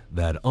notified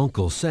that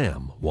Uncle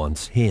Sam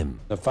wants him.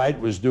 The fight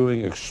was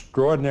doing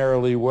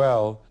extraordinarily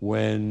well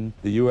when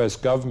the U.S.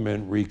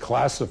 government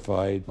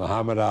reclassified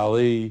Muhammad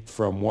Ali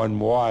from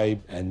 1Y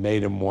and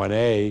made him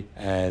 1A,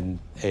 and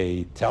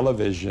a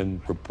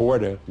television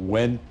reporter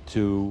went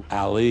to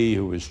Ali,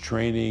 who was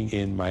training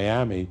in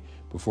Miami,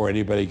 before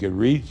anybody could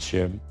reach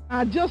him.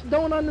 I just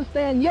don't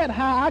understand yet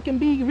how I can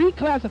be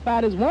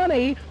reclassified as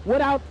 1A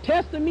without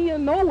testing me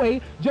in no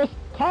way, just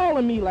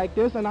calling me like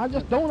this, and I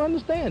just don't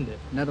understand it.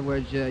 In other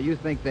words, you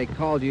think they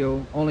called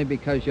you only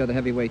because you're the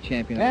heavyweight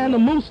champion? And a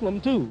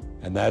Muslim, too.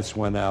 And that's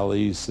when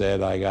Ali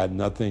said, I got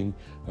nothing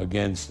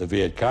against the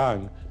Viet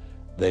Cong.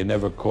 They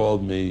never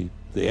called me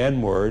the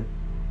N-word.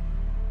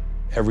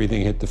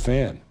 Everything hit the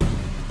fan.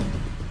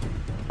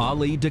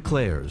 Ali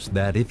declares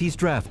that if he's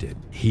drafted,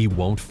 he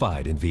won't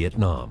fight in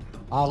Vietnam.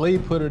 Ali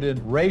put it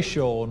in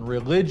racial and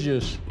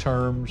religious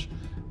terms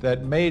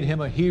that made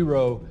him a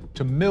hero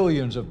to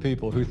millions of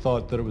people who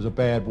thought that it was a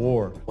bad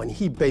war. When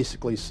he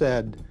basically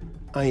said,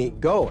 I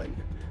ain't going,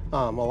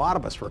 a lot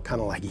of us were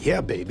kind of like,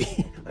 yeah,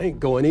 baby, I ain't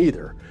going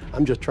either.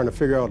 I'm just trying to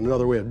figure out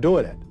another way of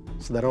doing it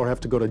so that I don't have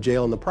to go to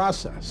jail in the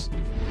process.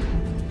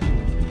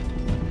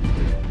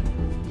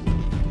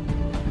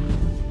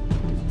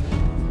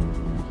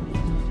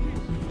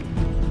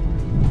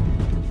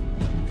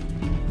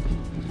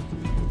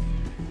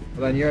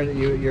 Then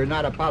you're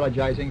not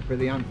apologizing for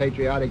the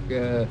unpatriotic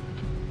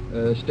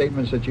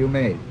statements that you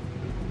made.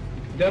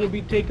 That'll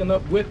be taken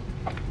up with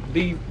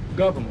the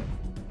government.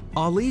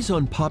 Ali's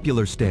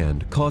unpopular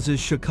stand causes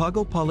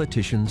Chicago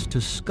politicians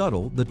to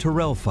scuttle the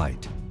Terrell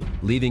fight,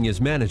 leaving his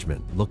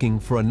management looking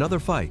for another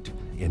fight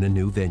in a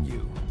new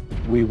venue.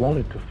 We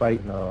wanted to fight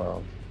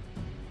in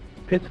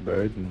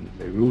Pittsburgh, and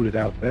they ruled it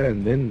out there,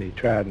 and then they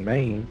tried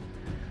Maine,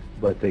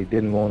 but they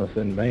didn't want us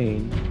in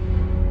Maine.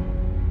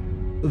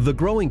 The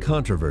growing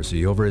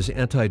controversy over his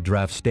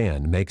anti-draft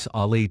stand makes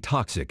Ali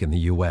toxic in the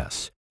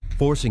U.S.,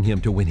 forcing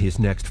him to win his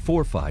next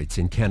 4 fights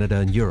in Canada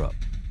and Europe,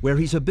 where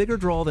he's a bigger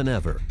draw than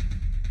ever.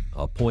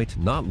 A point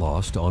not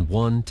lost on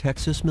one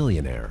Texas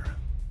millionaire.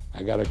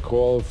 I got a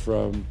call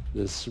from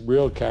this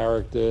real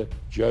character,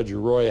 Judge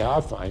Roy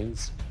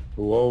Hoffines,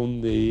 who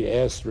owned the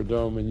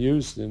Astrodome in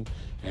Houston,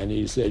 and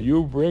he said,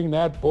 "You bring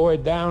that boy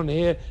down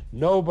here,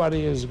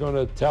 nobody is going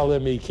to tell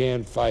him he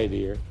can't fight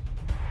here."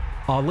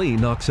 Ali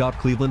knocks out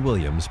Cleveland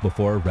Williams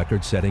before a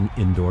record-setting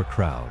indoor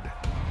crowd.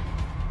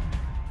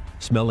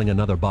 Smelling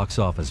another box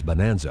office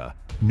bonanza,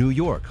 New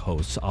York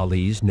hosts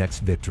Ali's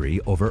next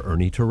victory over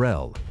Ernie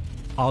Terrell.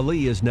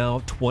 Ali is now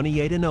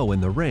 28-0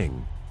 in the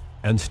ring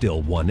and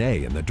still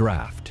 1A in the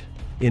draft.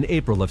 In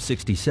April of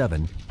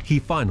 '67, he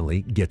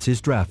finally gets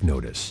his draft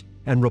notice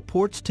and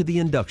reports to the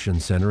induction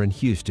center in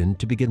Houston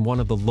to begin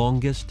one of the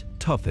longest,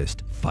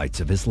 toughest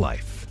fights of his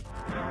life.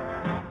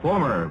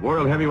 Former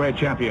world heavyweight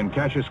champion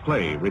Cassius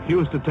Clay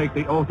refused to take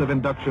the oath of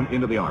induction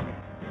into the Army.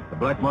 The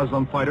black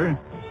Muslim fighter,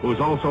 who is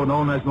also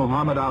known as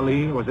Muhammad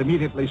Ali, was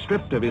immediately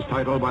stripped of his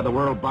title by the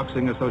World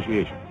Boxing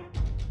Association.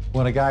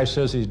 When a guy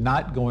says he's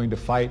not going to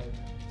fight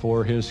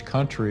for his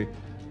country,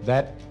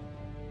 that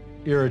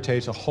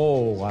irritates a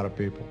whole lot of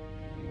people.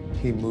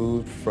 He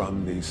moved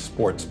from the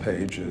sports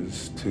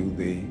pages to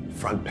the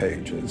front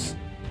pages.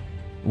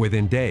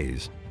 Within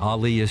days,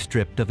 Ali is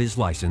stripped of his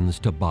license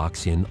to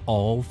box in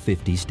all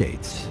 50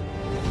 states.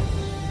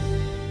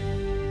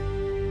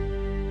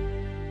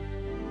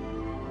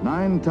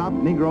 9 top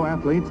Negro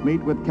athletes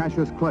meet with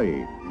Cassius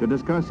Clay to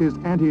discuss his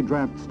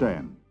anti-draft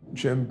stand.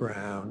 Jim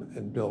Brown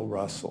and Bill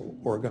Russell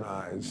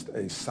organized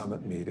a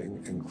summit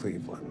meeting in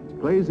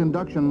Cleveland. Clay's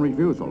induction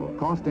refusal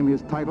cost him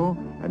his title,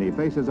 and he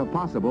faces a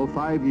possible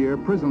 5-year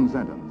prison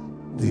sentence.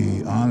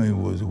 The Army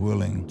was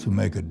willing to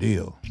make a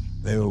deal.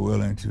 They were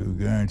willing to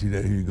guarantee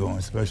that he'd go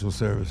in special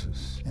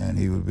services and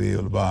he would be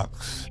able to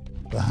box.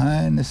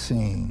 Behind the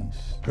scenes,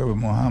 Herbert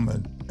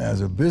Muhammad,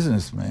 as a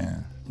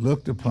businessman,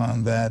 looked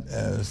upon that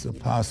as a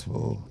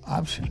possible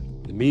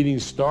option. The meeting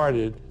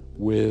started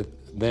with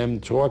them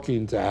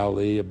talking to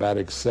Ali about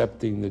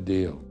accepting the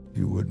deal.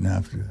 You wouldn't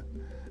have to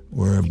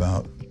worry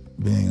about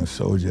being a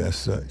soldier as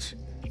such.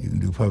 You can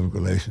do public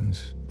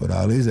relations. But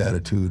Ali's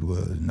attitude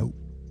was, nope,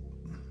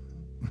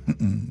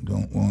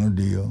 don't want a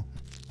deal.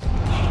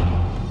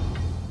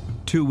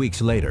 2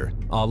 weeks later,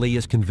 Ali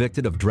is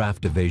convicted of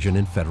draft evasion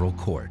in federal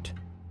court.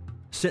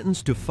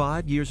 Sentenced to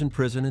 5 years in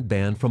prison and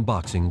banned from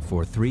boxing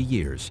for 3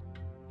 years,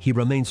 he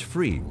remains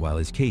free while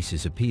his case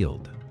is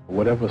appealed.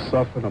 Whatever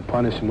suffering or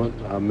punishment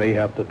I may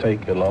have to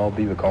take, it'll all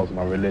be because of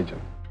my religion.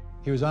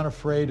 He was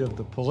unafraid of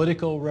the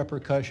political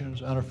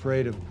repercussions,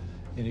 unafraid of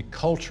any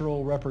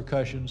cultural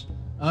repercussions,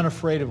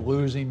 unafraid of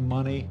losing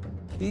money.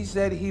 He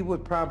said he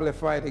would probably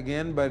fight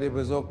again, but it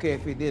was okay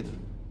if he didn't.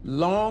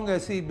 Long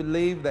as he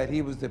believed that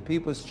he was the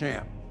people's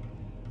champ,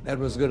 that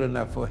was good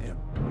enough for him.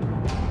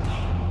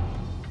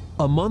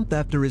 A month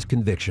after his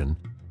conviction,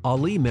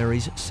 Ali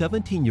marries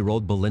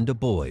 17-year-old Belinda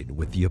Boyd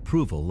with the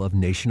approval of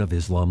Nation of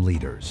Islam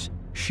leaders.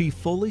 She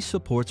fully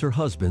supports her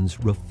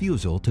husband's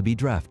refusal to be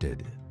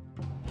drafted.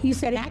 He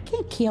said, "I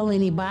can't kill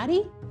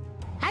anybody."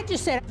 I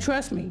just said,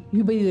 "Trust me,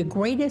 you'll be the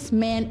greatest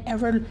man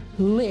ever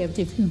lived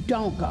if you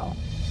don't go."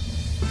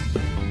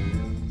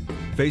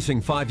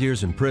 Facing 5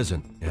 years in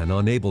prison and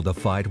unable to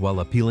fight while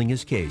appealing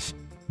his case,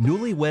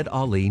 newlywed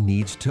Ali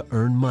needs to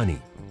earn money,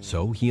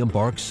 so he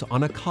embarks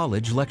on a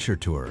college lecture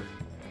tour.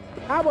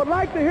 I would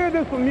like to hear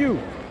this from you,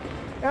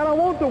 and I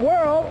want the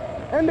world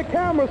and the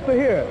cameras to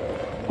hear it.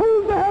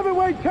 Who's the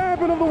heavyweight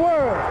champion of the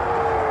world?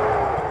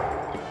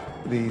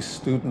 The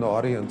student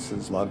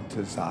audiences loved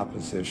his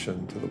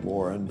opposition to the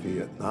war in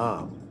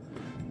Vietnam,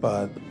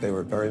 but they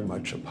were very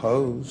much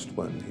opposed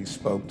when he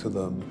spoke to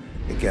them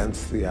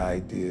against the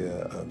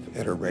idea of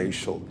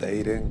interracial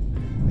dating,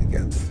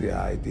 against the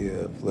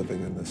idea of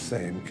living in the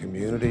same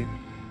community.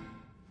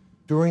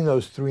 During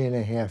those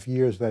 3.5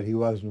 years that he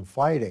wasn't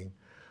fighting,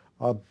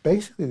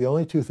 basically the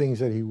only 2 things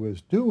that he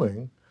was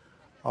doing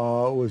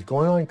was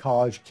going on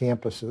college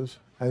campuses,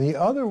 and the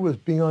other was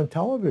being on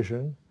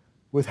television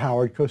with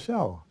Howard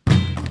Cosell.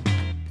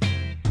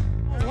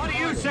 What do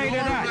you say to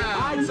that?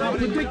 I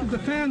predict that the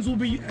fans will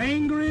be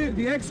angry at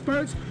the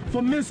experts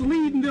for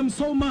misleading them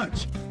so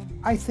much.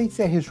 I think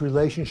that his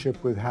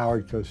relationship with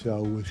Howard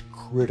Cosell was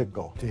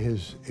critical to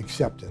his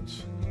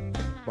acceptance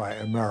by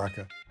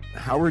America.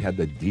 Howard had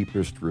the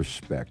deepest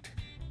respect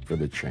for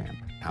the champ.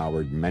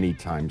 Howard many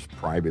times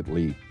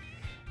privately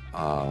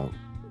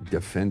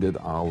defended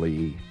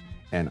Ali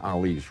and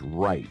Ali's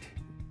right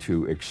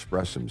to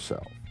express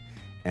himself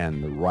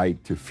and the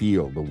right to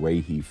feel the way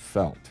he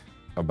felt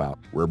about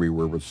where we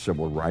were with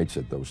civil rights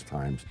at those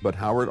times. But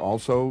Howard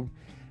also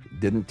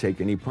didn't take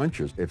any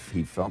punches. If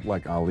he felt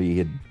like Ali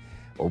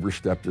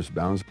overstepped his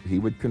bounds, he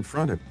would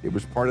confront him. It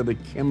was part of the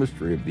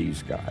chemistry of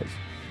these guys.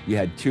 You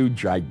had two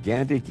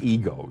gigantic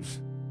egos.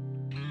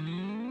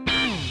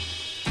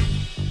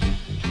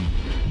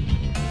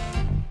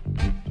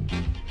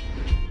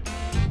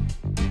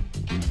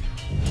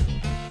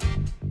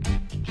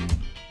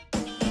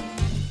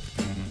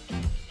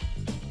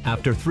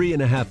 After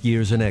 3.5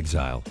 years in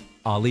exile,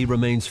 Ali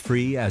remains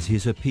free as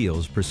his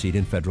appeals proceed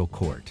in federal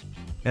court.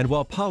 And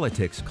while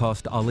politics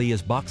cost Ali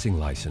his boxing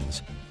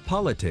license,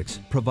 politics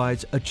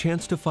provides a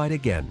chance to fight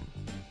again.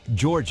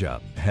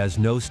 Georgia has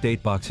no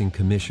state boxing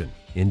commission.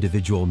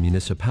 Individual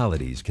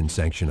municipalities can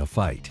sanction a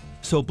fight.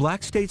 So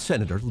Black State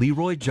Senator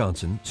Leroy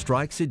Johnson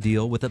strikes a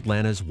deal with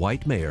Atlanta's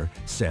white mayor,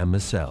 Sam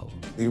Massell.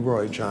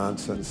 Leroy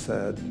Johnson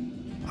said,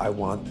 I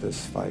want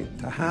this fight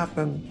to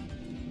happen.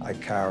 I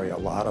carry a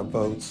lot of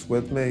votes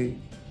with me.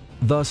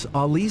 Thus,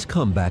 Ali's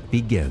comeback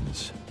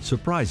begins,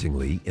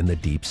 surprisingly in the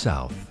Deep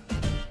South.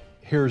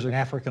 Here's an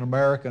African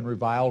American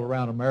reviled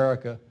around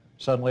America.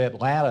 Suddenly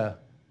Atlanta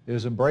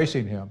is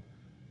embracing him.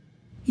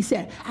 He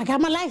said, I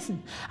got my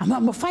license. I'm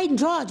gonna fight in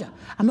Georgia.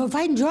 I'm gonna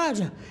fight in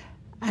Georgia.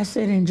 I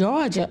said, in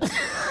Georgia?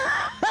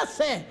 I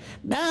said,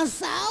 down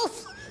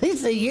south? He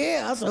said,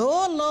 yeah. I said,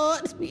 oh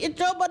Lord, we in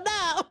trouble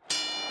now.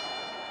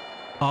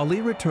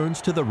 Ali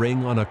returns to the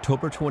ring on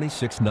October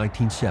 26,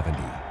 1970.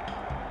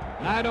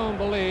 I don't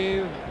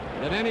believe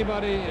that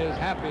anybody is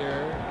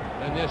happier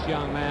than this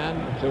young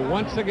man to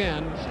once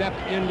again step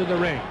into the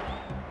ring.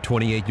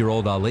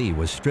 28-year-old Ali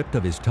was stripped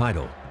of his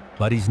title,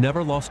 but he's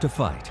never lost a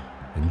fight,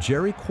 and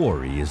Jerry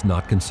Quarry is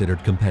not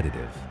considered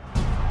competitive.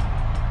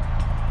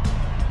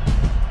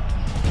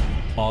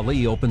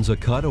 Ali opens a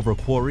cut over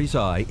Quarry's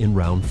eye in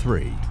round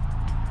 3,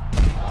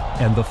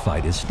 and the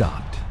fight is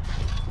stopped.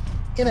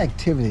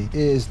 Inactivity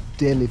is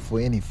deadly for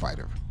any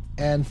fighter.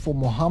 And for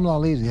Muhammad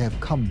Ali to have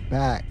come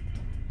back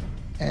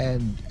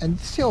and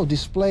still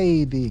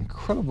display the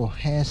incredible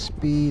hand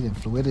speed and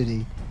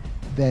fluidity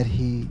that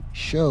he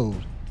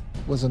showed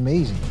was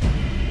amazing.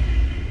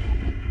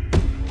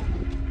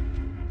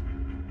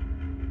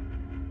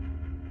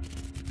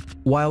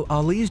 While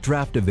Ali's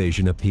draft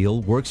evasion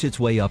appeal works its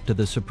way up to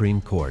the Supreme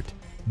Court,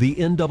 the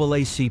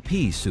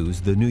NAACP sues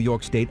the New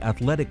York State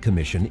Athletic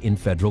Commission in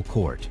federal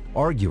court,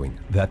 arguing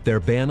that their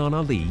ban on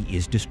Ali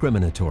is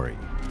discriminatory.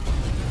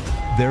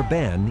 Their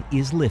ban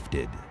is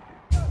lifted.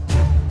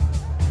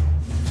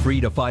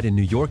 Free to fight in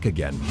New York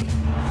again,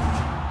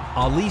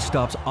 Ali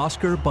stops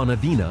Oscar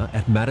Bonavena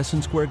at Madison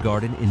Square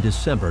Garden in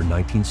December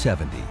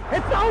 1970.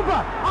 It's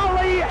over!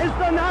 Ali is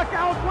the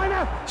knockout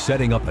winner!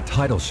 Setting up a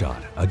title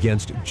shot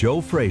against Joe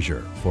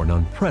Frazier for an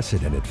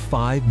unprecedented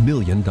 $5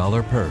 million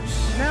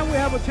purse. Now we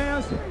have a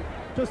chance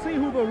to see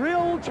who the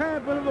real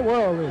champion of the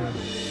world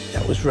is.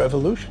 That was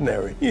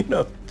revolutionary. You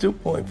know,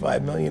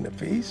 $2.5 million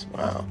apiece.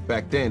 Wow.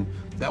 Back then,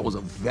 that was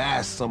a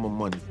vast sum of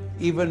money.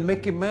 Even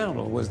Mickey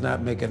Mantle was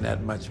not making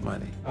that much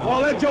money.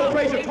 Well, let Joe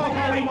Frazier talk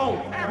all he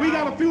wants. We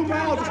got a few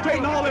miles to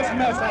straighten all this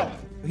mess up.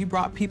 He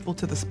brought people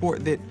to the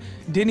sport that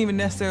didn't even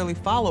necessarily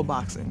follow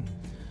boxing.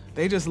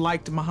 They just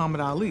liked Muhammad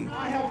Ali.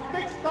 I have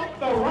fixed up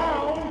the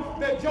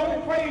round that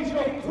Joe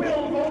Frazier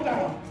will go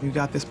down. You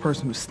got this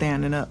person who's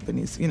standing up and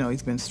he's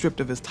been stripped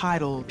of his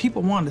title.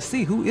 People wanted to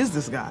see, who is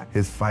this guy?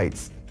 His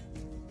fights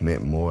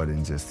meant more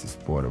than just the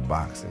sport of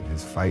boxing.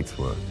 His fights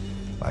were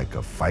like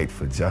a fight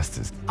for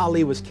justice.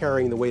 Ali was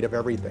carrying the weight of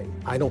everything.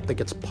 I don't think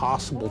it's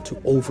possible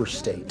to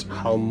overstate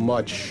how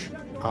much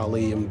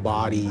Ali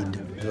embodied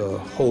the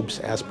hopes,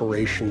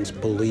 aspirations,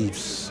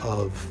 beliefs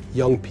of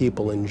young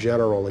people in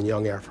general and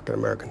young African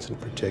Americans in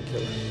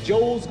particular.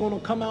 Joe's gonna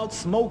come out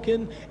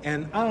smoking,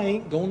 and I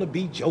ain't gonna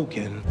be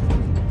joking.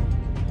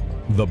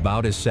 The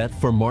bout is set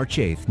for March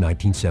 8,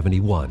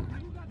 1971.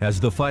 As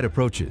the fight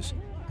approaches,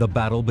 the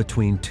battle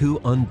between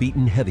two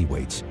unbeaten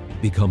heavyweights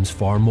becomes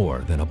far more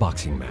than a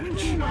boxing match.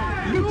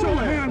 Get your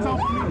hands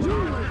off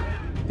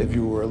me. If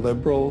you were a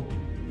liberal,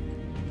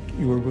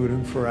 you were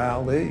rooting for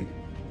Ali.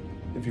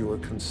 If you were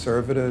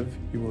conservative,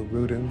 you were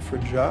rooting for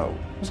Joe.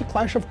 It was a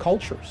clash of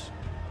cultures.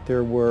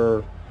 There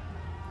were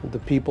the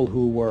people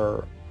who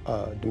were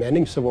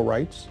demanding civil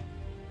rights,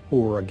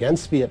 who were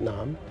against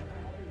Vietnam,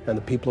 and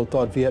the people who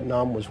thought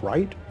Vietnam was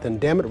right. Then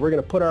damn it, we're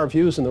going to put our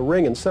views in the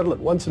ring and settle it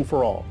once and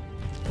for all.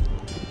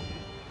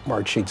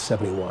 March 8,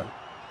 71.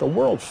 The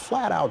world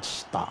flat out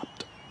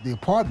stopped. The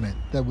apartment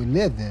that we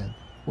lived in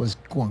was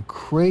going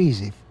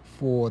crazy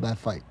for that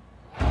fight.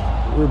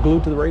 We were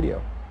glued to the radio.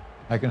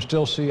 I can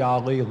still see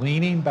Ali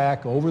leaning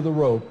back over the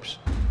ropes,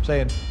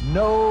 saying,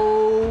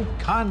 no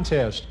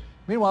contest.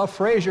 Meanwhile,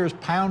 Frazier is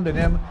pounding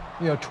him,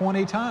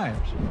 20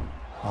 times.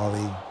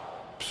 Ali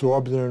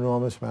absorbed an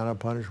enormous amount of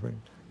punishment,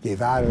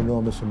 gave out an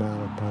enormous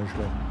amount of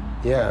punishment.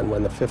 Yeah, and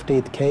when the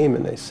 15th came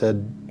and they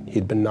said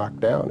he'd been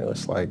knocked down, it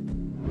was like,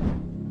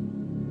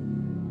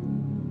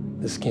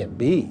 this can't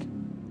be.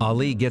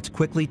 Ali gets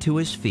quickly to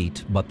his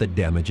feet, but the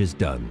damage is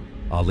done.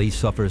 Ali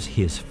suffers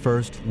his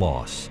first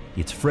loss.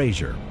 It's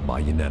Frazier by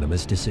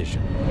unanimous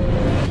decision.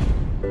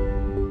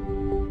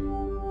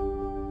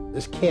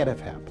 This can't have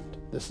happened.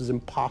 This is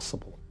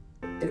impossible.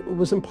 It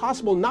was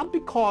impossible not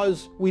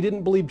because we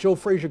didn't believe Joe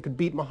Frazier could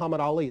beat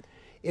Muhammad Ali.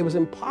 It was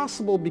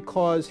impossible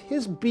because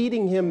his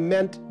beating him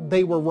meant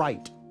they were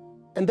right,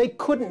 and they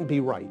couldn't be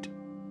right.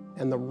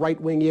 And the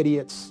right-wing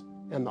idiots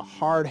and the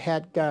hard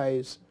hat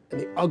guys and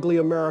the ugly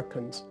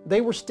Americans, they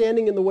were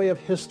standing in the way of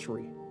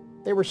history.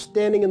 They were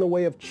standing in the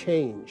way of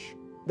change.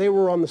 They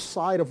were on the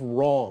side of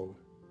wrong.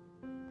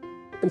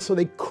 And so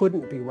they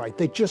couldn't be right.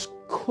 They just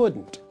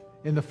couldn't.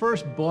 In the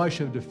first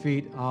blush of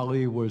defeat,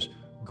 Ali was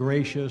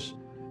gracious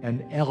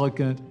and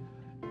elegant.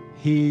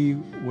 He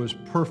was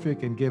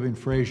perfect in giving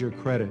Frazier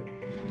credit.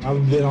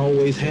 I've been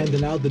always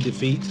handing out the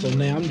defeat, so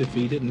now I'm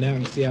defeated, and now I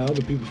can see how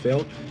other people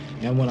felt.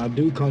 And when I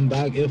do come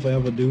back, if I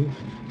ever do,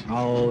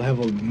 I'll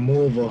have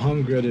more of a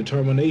hunger or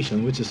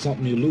determination, which is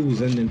something you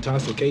lose in the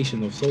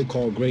intoxication of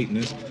so-called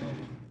greatness.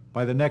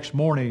 By the next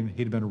morning,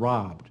 he'd been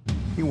robbed.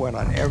 He went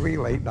on every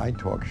late-night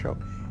talk show.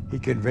 He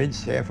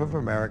convinced half of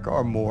America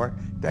or more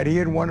that he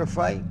had won a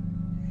fight,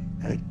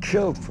 and it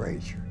killed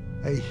Frazier.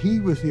 He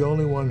was the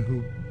only one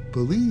who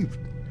believed,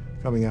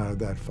 coming out of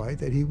that fight,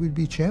 that he would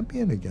be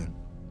champion again.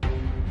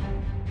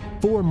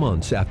 4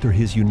 months after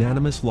his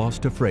unanimous loss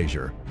to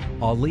Frazier,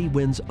 Ali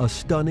wins a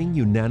stunning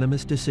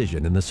unanimous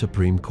decision in the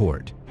Supreme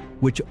Court,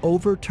 which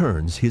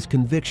overturns his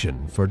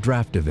conviction for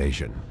draft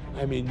evasion.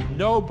 I mean,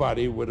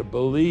 nobody would have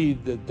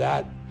believed that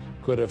that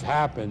could have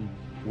happened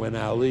when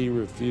Ali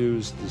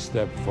refused to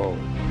step forward.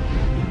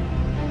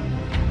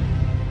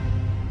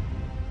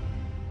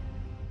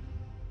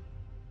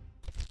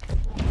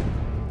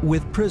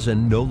 With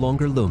prison no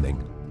longer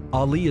looming,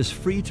 Ali is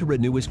free to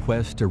renew his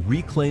quest to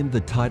reclaim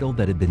the title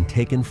that had been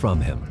taken from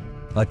him,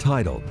 a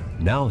title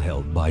now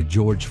held by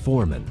George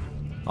Foreman.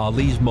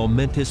 Ali's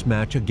momentous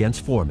match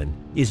against Foreman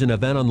is an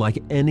event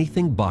unlike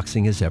anything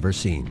boxing has ever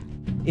seen.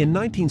 In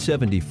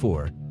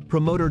 1974,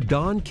 promoter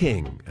Don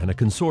King and a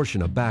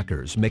consortium of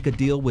backers make a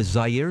deal with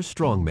Zaire's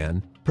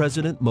strongman,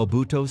 President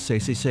Mobutu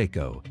Sese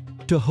Seko,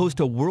 to host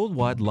a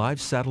worldwide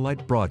live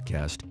satellite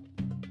broadcast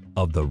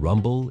of the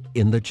Rumble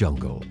in the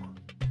Jungle.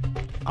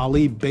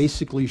 Ali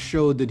basically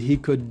showed that he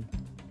could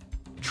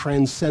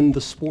transcend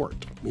the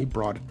sport. He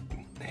brought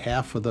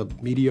half of the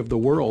media of the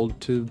world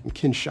to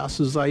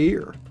Kinshasa,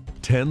 Zaire.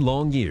 10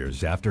 long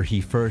years after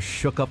he first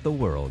shook up the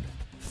world,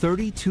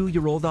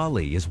 32-year-old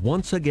Ali is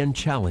once again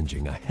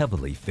challenging a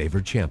heavily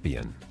favored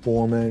champion.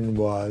 Foreman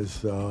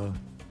was the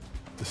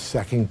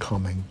second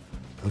coming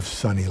of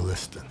Sonny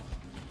Liston.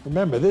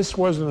 Remember, this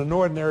wasn't an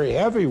ordinary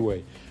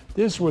heavyweight.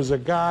 This was a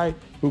guy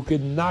who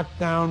could knock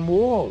down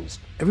walls.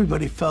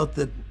 Everybody felt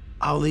that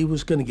Ali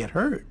was going to get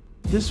hurt.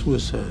 This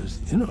was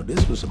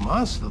this was a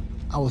monster.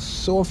 I was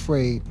so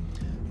afraid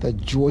that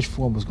George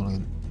Foreman was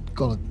going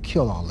to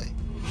kill Ali.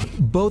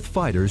 Both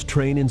fighters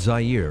train in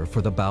Zaire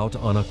for the bout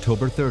on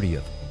October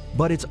 30th,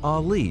 but it's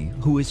Ali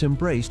who is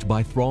embraced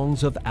by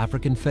throngs of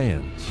African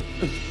fans.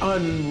 It's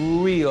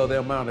unreal the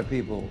amount of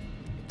people,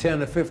 10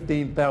 to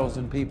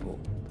 15,000 people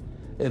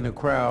in the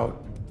crowd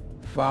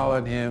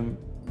following him,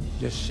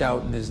 just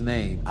shouting his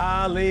name.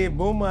 Ali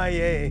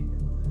Boumaier.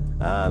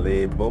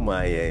 Ali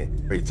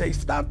Boumaier. He'd say,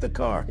 stop the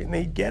car, and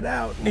he'd get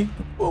out, and he'd,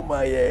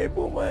 Boumaier,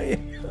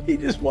 Boumaier. He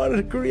just wanted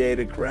to create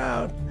a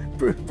crowd.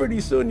 Pretty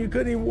soon you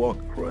couldn't even walk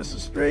across the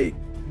street.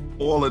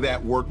 All of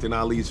that worked in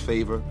Ali's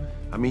favor.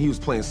 I mean, he was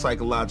playing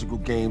psychological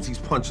games. He's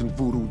punching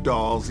voodoo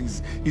dolls.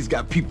 He's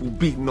got people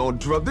beating on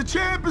drugs. The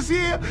champ is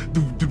here.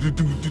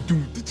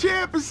 The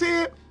champ is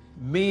here.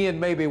 Me and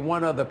maybe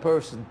one other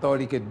person thought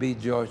he could beat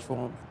George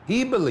Foreman.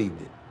 He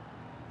believed it.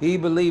 He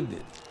believed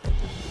it.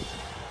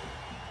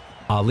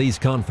 Ali's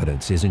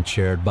confidence isn't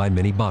shared by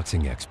many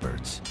boxing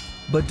experts.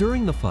 But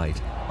during the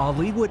fight,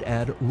 Ali would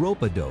add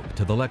rope-a-dope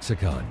to the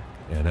lexicon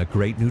and a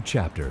great new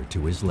chapter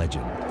to his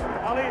legend.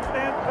 Ali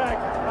stands back,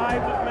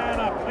 ties his man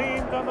up,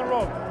 leans on the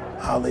rope.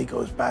 Ali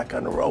goes back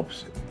on the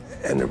ropes,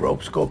 and the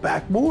ropes go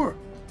back more.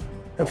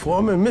 And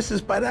Foreman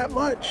misses by that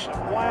much. The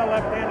wild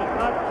left hand is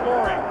not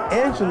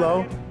scoring.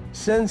 Angelo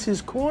sends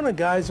his corner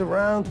guys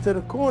around to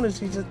the corners.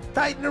 He says,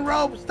 tighten the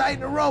ropes,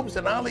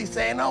 and Ali's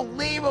saying, oh,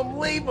 leave him,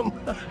 leave him.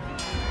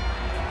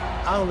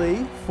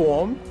 Ali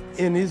formed,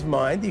 in his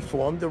mind, he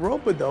formed the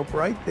rope-a-dope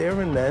right there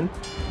and then.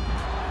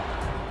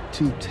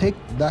 To take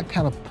that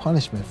kind of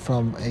punishment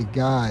from a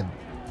guy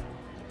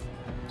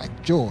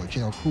like George,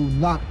 who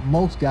knocked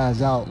most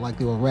guys out like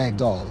they were rag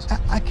dolls.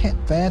 I can't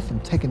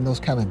fathom taking those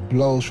kind of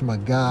blows from a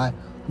guy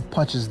who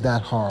punches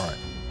that hard.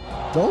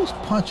 Those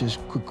punches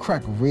could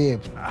crack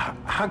ribs.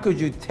 How could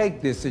you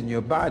take this in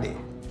your body?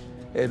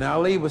 And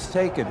Ali was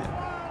taking it.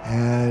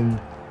 And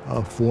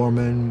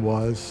Foreman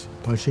was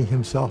punching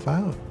himself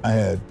out. I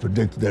had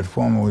predicted that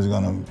Foreman was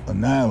going to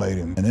annihilate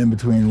him. And in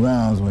between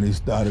rounds, when he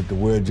started to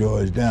wear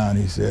George down,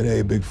 he said,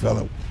 hey, big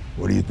fella,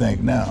 what do you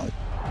think now?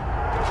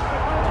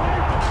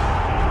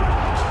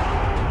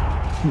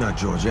 Knock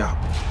George out.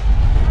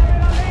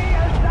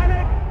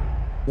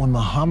 When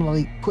Muhammad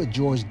Ali put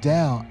George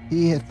down,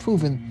 he had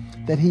proven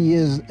that he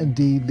is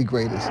indeed the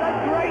greatest.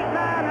 The great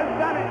man has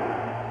done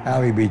it.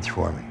 Ali beats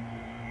Foreman.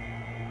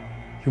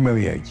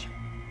 Humiliates him.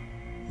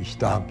 He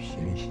stops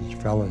and he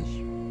says, fellas,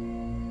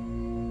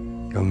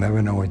 you'll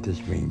never know what this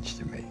means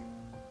to me.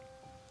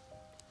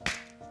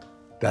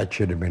 That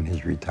should have been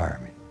his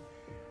retirement.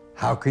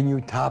 How can you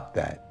top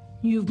that?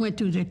 You've went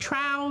through the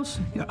trials,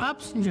 your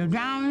ups and your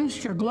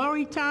downs, your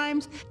glory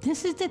times.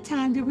 This is the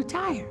time to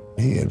retire.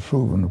 He had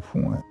proven the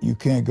point. You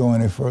can't go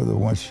any further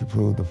once you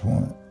prove the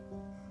point.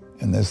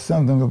 And there's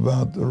something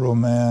about the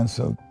romance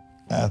of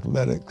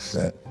athletics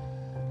that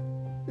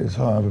is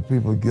hard for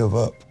people to give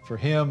up. For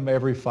him,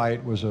 every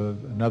fight was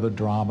another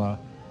drama,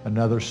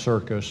 another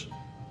circus,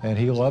 and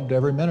he loved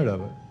every minute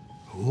of it.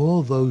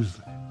 All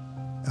those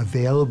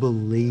available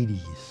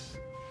ladies,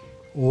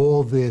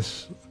 all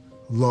this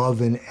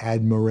love and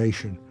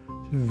admiration.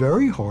 It's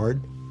very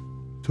hard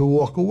to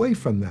walk away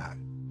from that.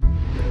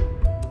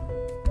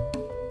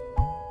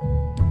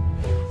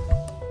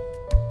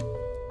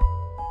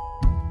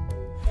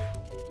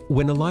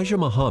 When Elijah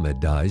Muhammad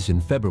dies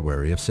in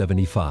February of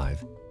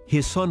 '75,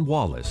 his son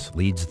Wallace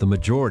leads the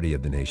majority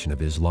of the Nation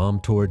of Islam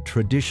toward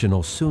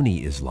traditional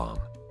Sunni Islam.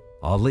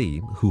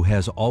 Ali, who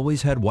has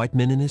always had white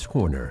men in his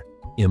corner,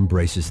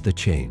 embraces the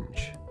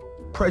change.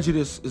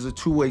 Prejudice is a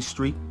two-way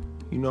street,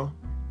 you know?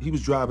 He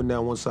was driving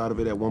down one side of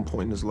it at one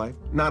point in his life.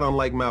 Not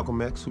unlike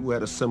Malcolm X, who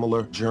had a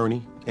similar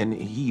journey, and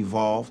he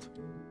evolved.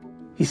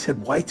 He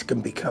said, whites can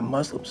become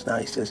Muslims. Now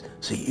he says,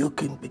 so you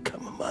can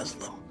become a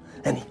Muslim.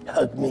 And he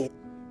hugged me.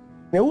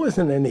 There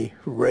wasn't any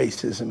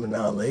racism in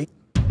Ali.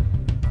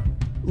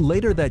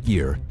 Later that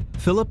year,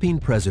 Philippine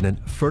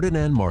President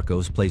Ferdinand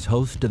Marcos plays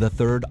host to the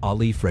third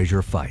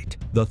Ali-Frazier fight,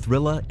 the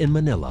Thrilla in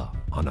Manila,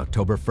 on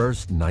October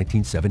 1st,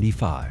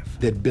 1975.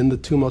 They'd been the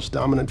two most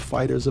dominant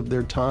fighters of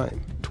their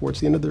time. Towards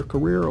the end of their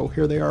career, oh,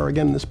 here they are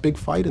again in this big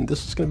fight, and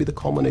this is going to be the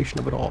culmination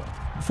of it all.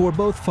 For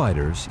both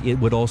fighters, it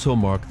would also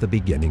mark the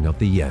beginning of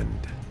the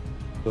end.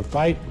 The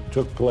fight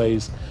took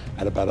place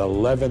at about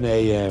 11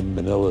 a.m.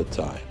 Manila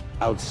time.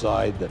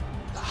 Outside, the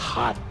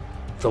hot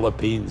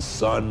Philippine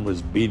sun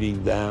was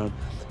beating down,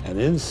 and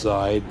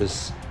inside,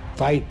 this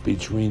fight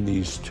between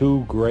these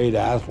two great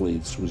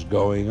athletes was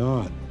going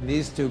on.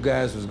 These two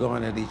guys was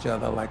going at each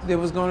other like they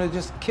was going to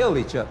just kill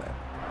each other.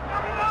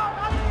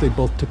 They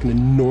both took an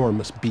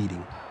enormous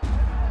beating.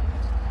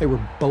 They were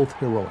both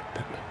heroic,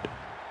 Pennant.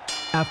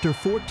 After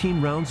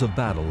 14 rounds of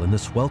battle in the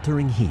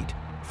sweltering heat,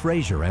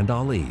 Frazier and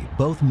Ali,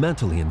 both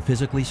mentally and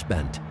physically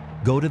spent,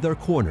 go to their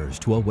corners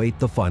to await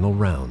the final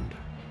round.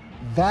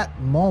 That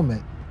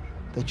moment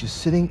that you're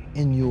sitting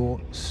in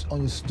on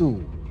your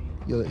stool,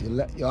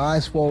 your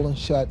eyes swollen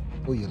shut,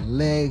 or your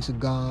legs are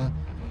gone,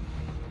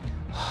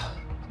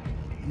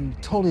 you're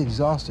totally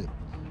exhausted.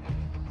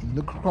 You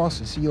look across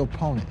and see your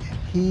opponent, and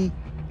he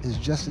is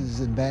just as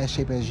in bad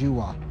shape as you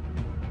are.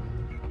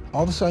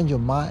 All of a sudden, your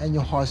mind and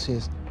your heart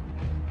says,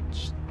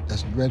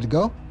 that's ready to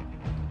go?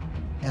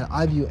 And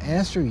either you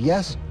answer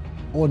yes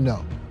or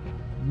no.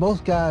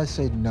 Most guys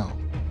say no.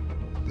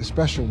 The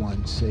special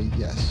ones say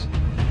yes.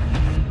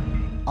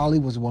 Ali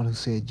was the one who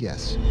said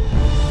yes.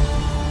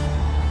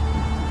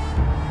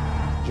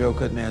 Joe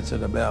couldn't answer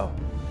the bell.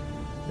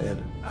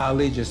 And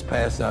Ali just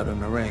passed out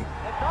in the ring.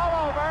 It's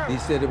all over. He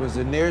said it was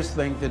the nearest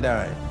thing to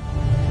dying.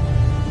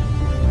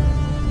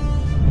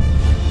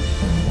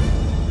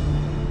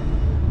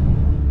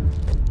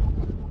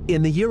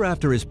 In the year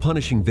after his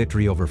punishing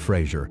victory over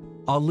Frazier,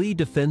 Ali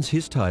defends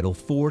his title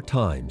 4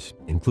 times,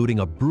 including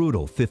a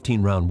brutal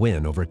 15-round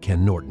win over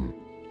Ken Norton.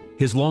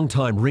 His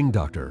longtime ring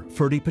doctor,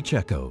 Ferdy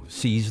Pacheco,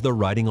 sees the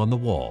writing on the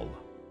wall.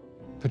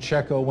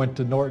 Pacheco went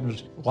to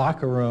Norton's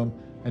locker room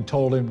and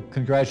told him,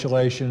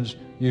 congratulations,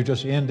 you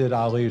just ended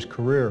Ali's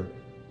career.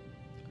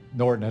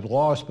 Norton had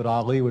lost, but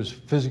Ali was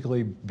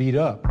physically beat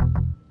up.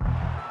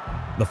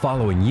 The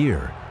following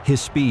year, his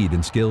speed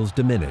and skills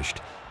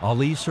diminished.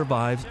 Ali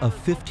survives a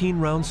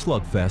 15-round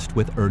slugfest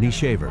with Ernie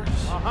Shavers,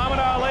 Muhammad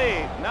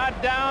Ali,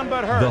 not down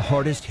but hurt. the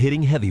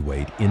hardest-hitting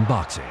heavyweight in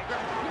boxing.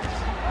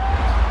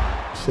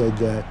 Said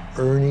that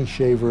Ernie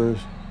Shavers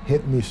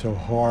hit me so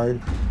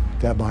hard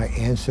that my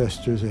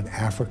ancestors in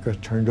Africa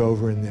turned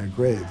over in their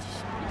graves.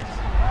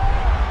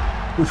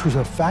 Which was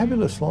a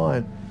fabulous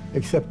line,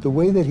 except the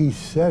way that he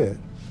said it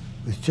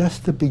was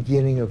just the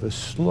beginning of a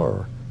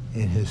slur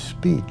in his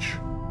speech.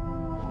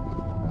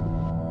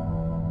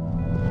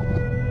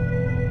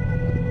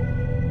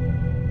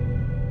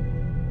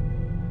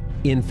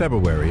 In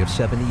February of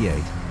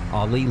 '78,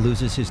 Ali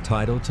loses his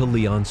title to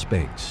Leon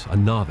Spinks, a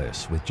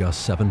novice with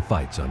just 7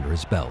 fights under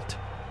his belt.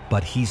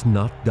 But he's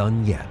not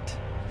done yet.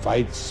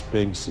 Fights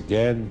Spinks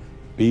again,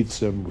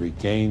 beats him,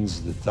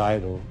 regains the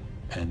title,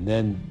 and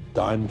then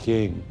Don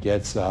King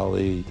gets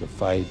Ali to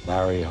fight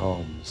Larry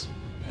Holmes,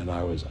 and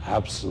I was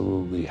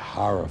absolutely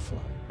horrified.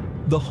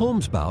 The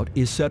Holmes bout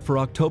is set for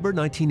October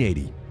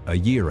 1980, a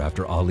year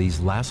after Ali's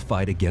last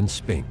fight against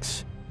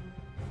Spinks.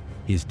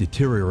 His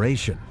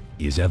deterioration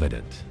is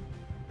evident.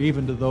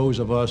 Even to those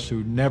of us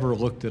who never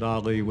looked at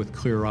Ali with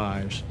clear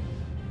eyes,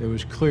 it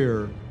was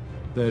clear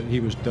that he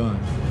was done.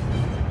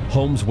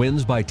 Holmes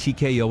wins by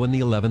TKO in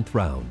the 11th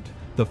round,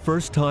 the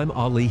first time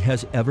Ali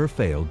has ever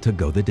failed to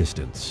go the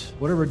distance.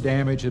 Whatever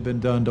damage had been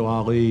done to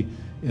Ali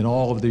in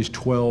all of these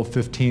 12,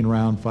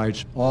 15-round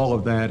fights, all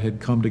of that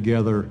had come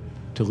together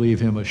to leave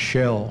him a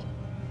shell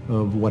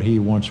of what he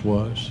once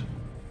was.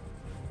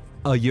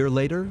 A year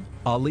later,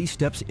 Ali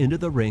steps into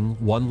the ring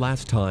one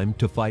last time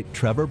to fight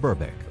Trevor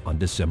Berbick on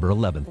December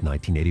 11,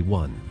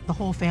 1981. The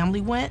whole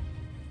family went,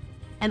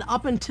 and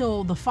up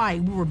until the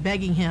fight, we were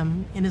begging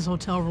him in his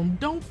hotel room,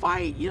 don't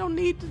fight, you don't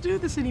need to do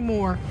this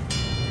anymore.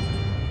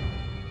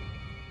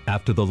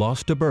 After the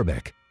loss to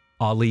Berbick,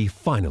 Ali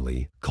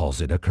finally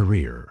calls it a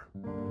career.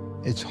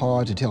 It's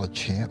hard to tell a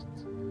champ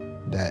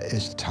that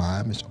it's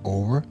time, it's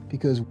over,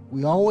 because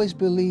we always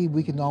believe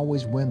we can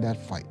always win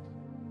that fight.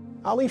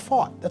 Ali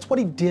fought. That's what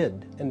he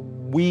did.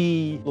 And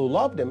we who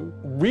loved him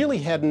really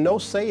had no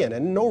say in it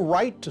and no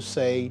right to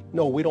say,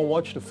 no, we don't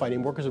want you to fight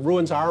anymore because it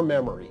ruins our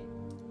memory.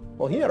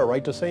 Well, he had a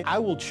right to say, I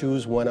will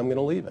choose when I'm going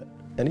to leave it.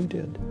 And he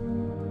did.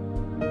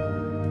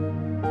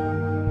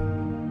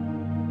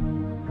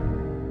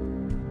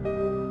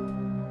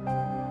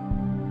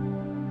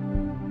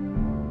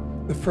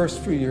 The first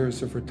few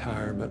years of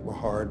retirement were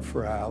hard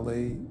for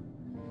Ali.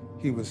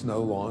 He was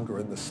no longer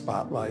in the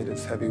spotlight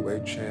as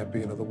heavyweight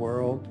champion of the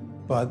world.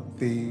 But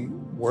the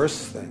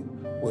worst thing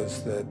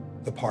was that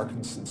the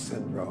Parkinson's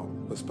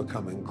syndrome was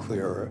becoming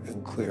clearer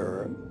and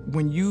clearer.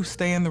 When you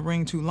stay in the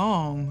ring too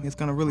long, it's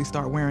going to really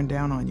start wearing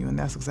down on you, and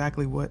that's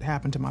exactly what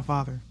happened to my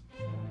father.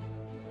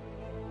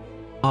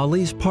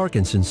 Ali's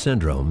Parkinson's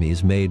syndrome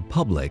is made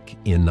public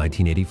in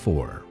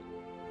 1984.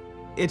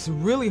 It's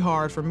really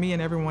hard for me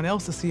and everyone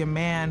else to see a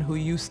man who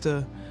used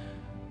to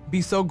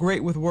be so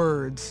great with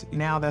words.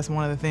 Now that's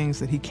one of the things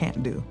that he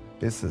can't do.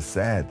 It's a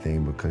sad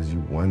thing because you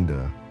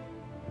wonder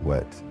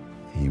what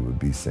he would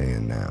be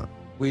saying now.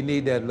 We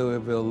need that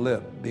Louisville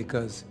lip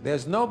because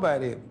there's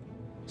nobody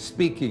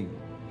speaking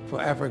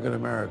for African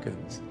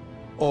Americans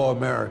or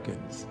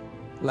Americans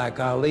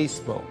like Ali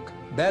spoke.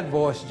 That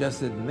voice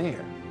just isn't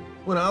there.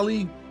 When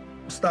Ali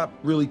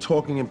stopped really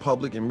talking in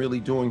public and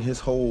really doing his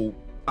whole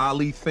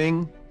Ali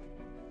thing,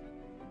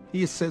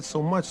 he has said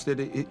so much that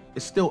it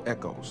still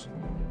echoes.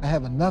 I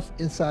have enough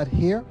inside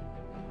here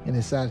and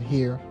inside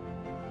here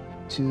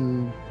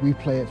to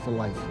replay it for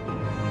life.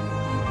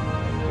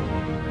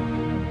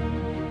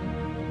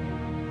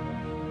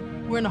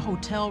 We're in a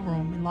hotel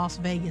room in Las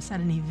Vegas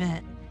at an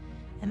event,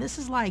 and this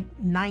is like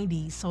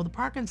 90s, so the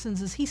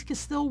Parkinson's he can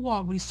still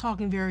walk, but he's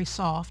talking very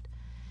soft.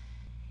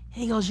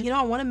 And he goes, you know,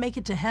 I want to make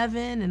it to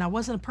heaven, and I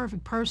wasn't a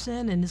perfect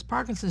person, and this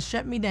Parkinson's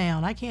shut me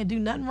down. I can't do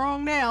nothing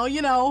wrong now,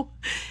 you know.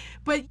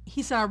 But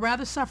he said, I'd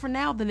rather suffer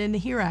now than in the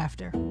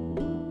hereafter.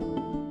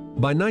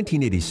 By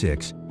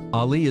 1986,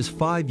 Ali is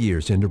 5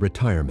 years into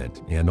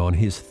retirement and on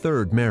his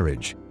third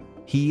marriage.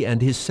 He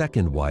and his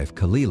second wife,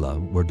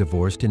 Khalila, were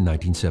divorced in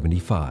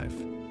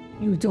 1975.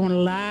 He was doing a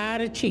lot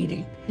of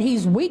cheating.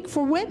 He's weak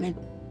for women.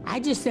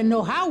 I just didn't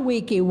know how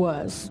weak he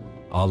was.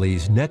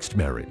 Ali's next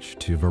marriage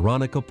to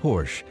Veronica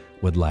Porsche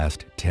would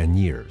last 10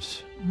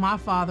 years. My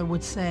father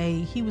would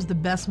say he was the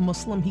best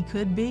Muslim he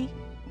could be,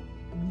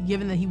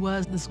 given that he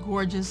was this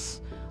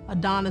gorgeous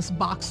Adonis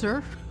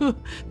boxer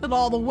that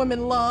all the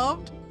women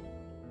loved.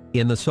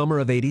 In the summer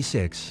of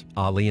 '86,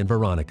 Ali and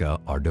Veronica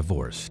are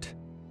divorced.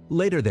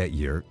 Later that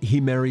year,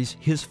 he marries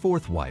his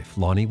fourth wife,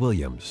 Lonnie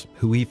Williams,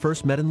 who he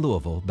first met in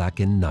Louisville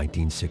back in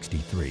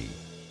 1963.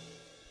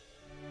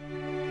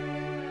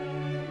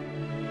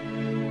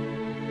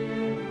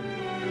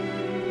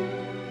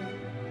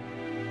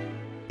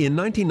 In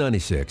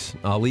 1996,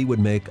 Ali would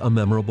make a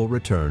memorable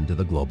return to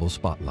the global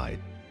spotlight.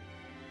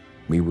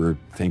 We were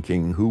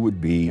thinking who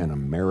would be an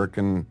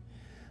American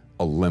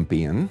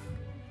Olympian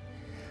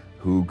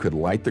who could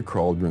light the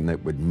cauldron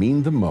that would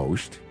mean the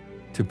most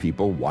to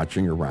people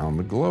watching around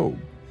the globe.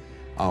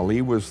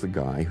 Ali was the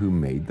guy who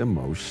made the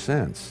most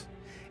sense.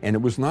 And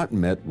it was not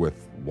met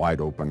with wide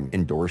open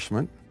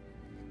endorsement.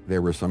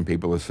 There were some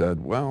people who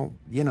said, well,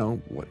 you know,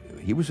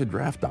 he was a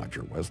draft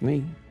dodger, wasn't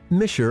he?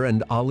 Misher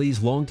and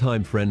Ali's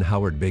longtime friend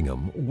Howard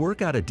Bingham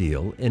work out a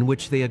deal in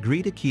which they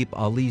agree to keep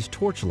Ali's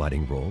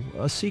torchlighting role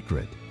a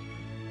secret.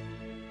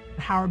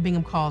 Howard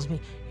Bingham calls me,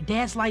 your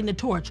dad's lighting the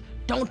torch.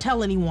 Don't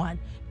tell anyone.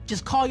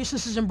 Just call your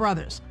sisters and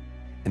brothers.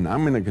 And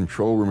I'm in a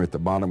control room at the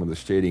bottom of the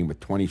stadium with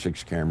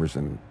 26 cameras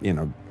and, you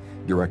know,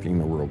 directing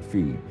the world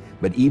feed.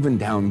 But even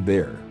down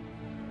there,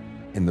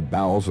 in the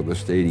bowels of the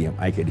stadium,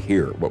 I could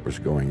hear what was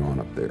going on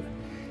up there.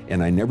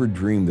 And I never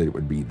dreamed that it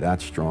would be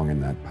that strong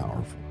and that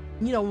powerful.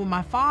 You know, when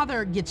my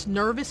father gets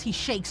nervous, he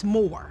shakes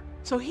more.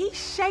 So he's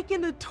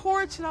shaking the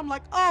torch, and I'm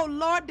like, oh,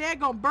 Lord, Dad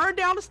gonna burn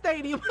down the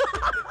stadium.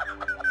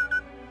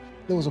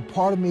 There was a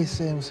part of me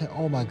saying,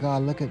 oh my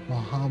God, look at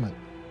Muhammad,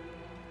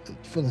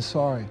 feeling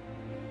sorry.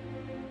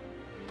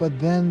 But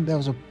then there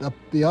was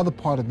the other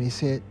part of me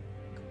said,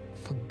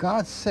 for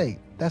God's sake,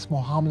 that's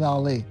Muhammad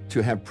Ali.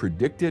 To have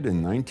predicted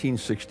in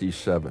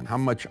 1967 how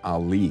much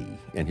Ali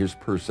and his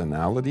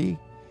personality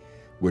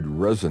would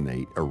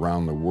resonate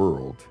around the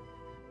world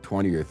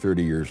 20 or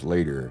 30 years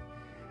later,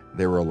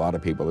 there were a lot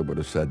of people that would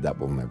have said that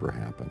will never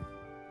happen.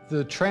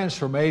 The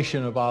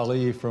transformation of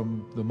Ali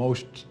from the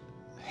most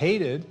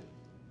hated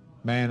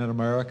man in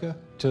America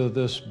to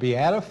this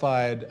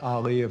beatified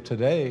Ali of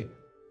today.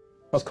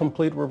 A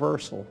complete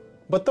reversal.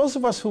 But those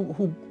of us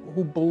who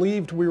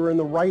believed we were in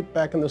the right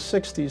back in the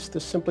 60s,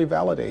 this simply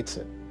validates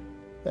it.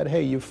 That,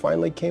 hey, you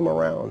finally came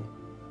around.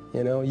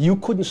 You know, you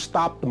couldn't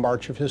stop the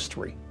march of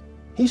history.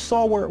 He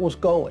saw where it was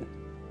going.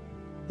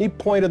 He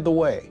pointed the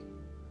way.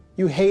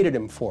 You hated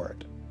him for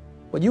it,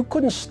 but you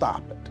couldn't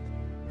stop it.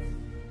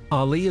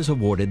 Ali is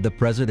awarded the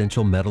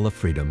Presidential Medal of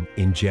Freedom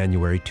in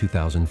January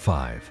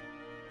 2005.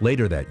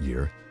 Later that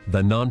year,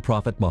 the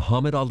nonprofit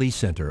Muhammad Ali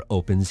Center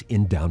opens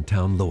in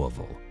downtown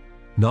Louisville,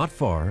 not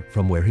far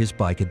from where his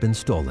bike had been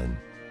stolen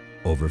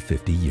over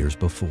 50 years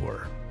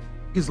before.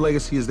 His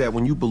legacy is that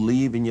when you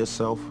believe in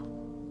yourself,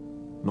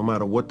 no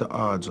matter what the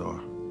odds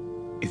are,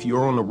 if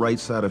you're on the right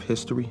side of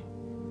history,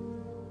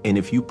 and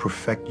if you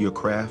perfect your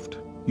craft,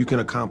 you can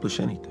accomplish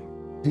anything.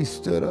 He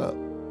stood up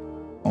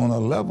on a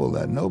level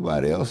that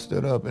nobody else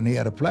stood up, and he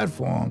had a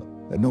platform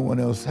that no one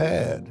else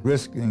had,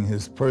 risking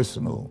his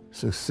personal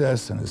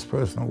success and his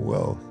personal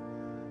wealth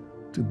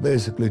to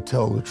basically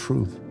tell the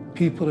truth.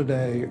 People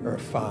today are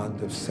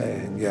fond of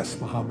saying, yes,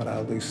 Muhammad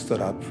Ali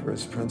stood up for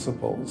his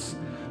principles,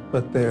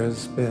 but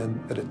there's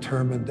been a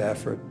determined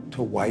effort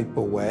to wipe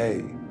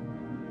away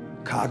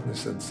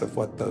cognizance of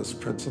what those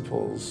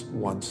principles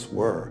once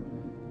were.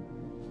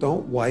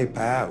 Don't wipe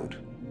out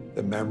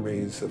the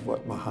memories of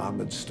what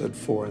Muhammad stood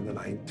for in the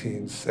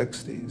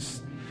 1960s.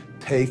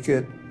 Take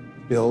it,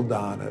 build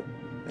on it,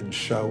 and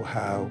show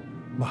how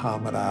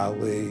Muhammad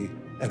Ali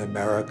and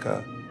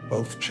America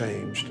both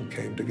changed and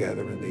came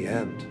together in the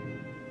end.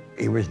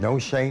 He was no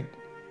saint.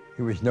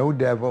 He was no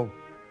devil.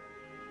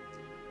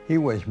 He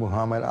was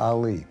Muhammad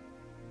Ali.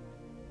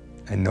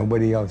 And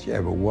nobody else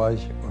ever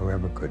was or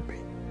ever could be.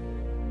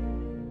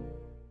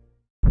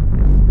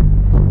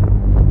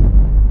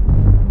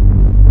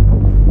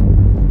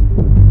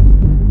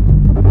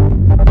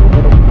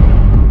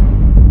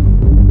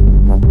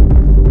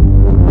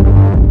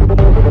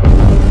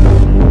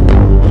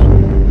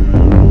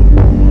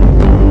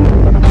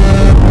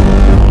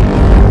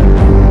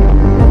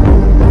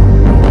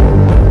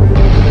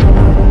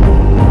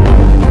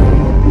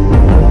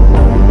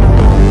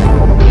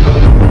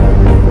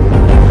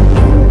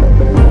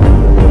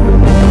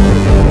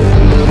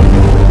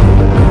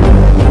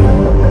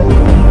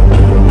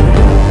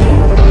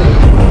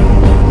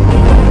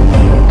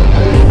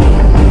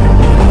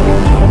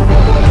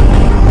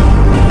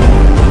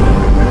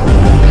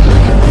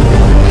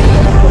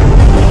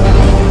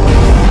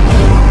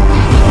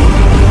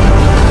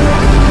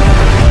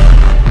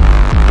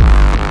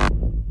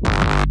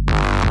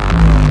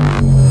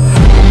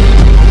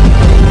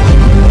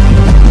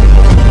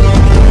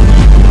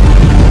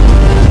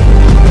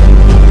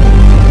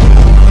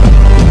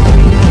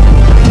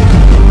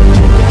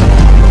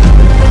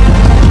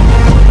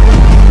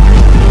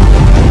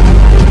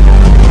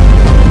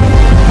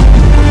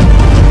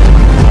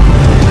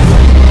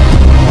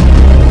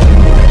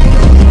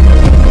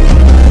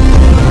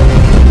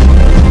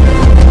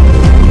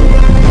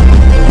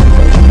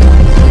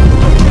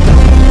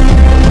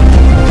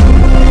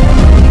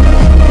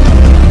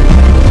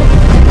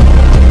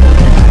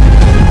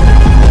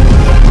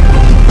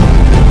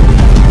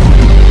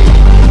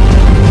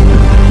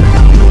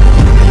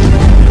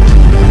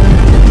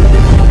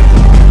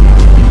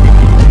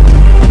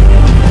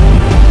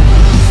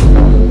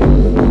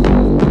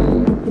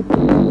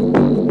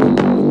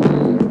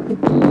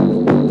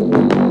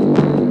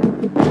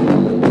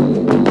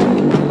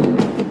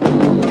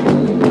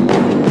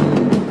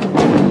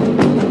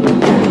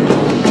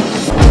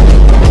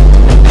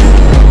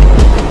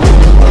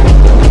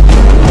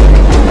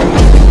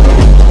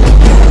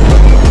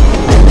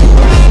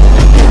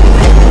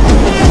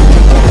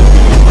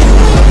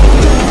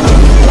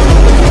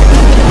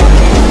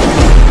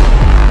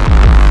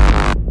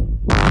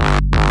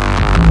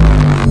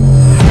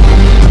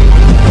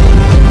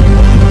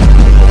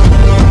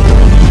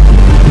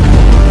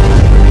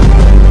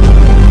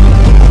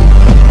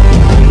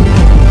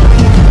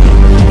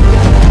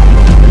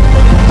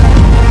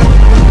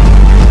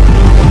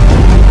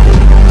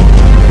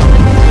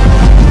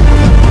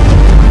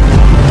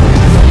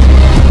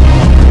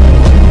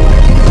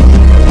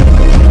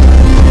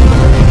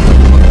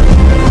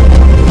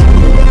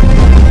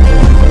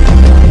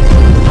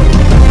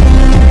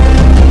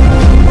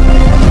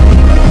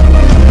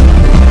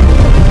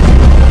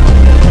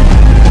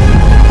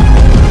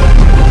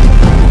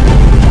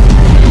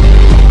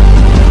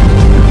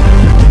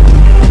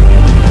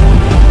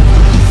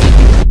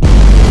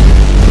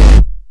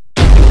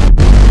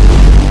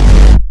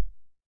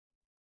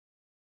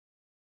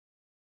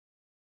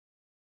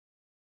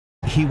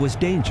 He was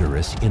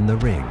dangerous in the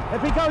ring.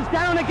 If he goes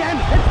down again,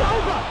 it's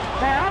over.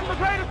 I'm the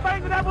greatest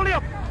thing that ever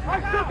lived. I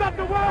still got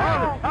the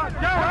world. I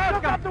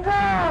still got the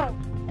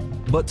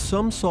world. But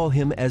some saw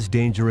him as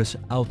dangerous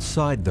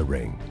outside the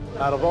ring.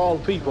 Out of all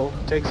people,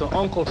 it takes an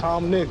Uncle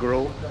Tom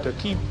Negro to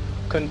keep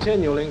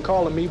continually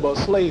calling me by a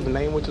slave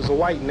name, which is a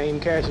white name,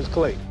 Cassius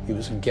Clay. He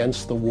was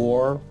against the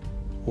war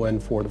when,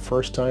 for the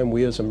first time,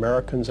 we as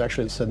Americans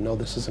actually said, no,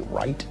 this isn't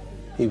right.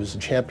 He was a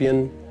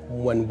champion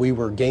when we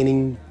were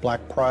gaining black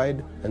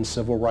pride and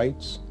civil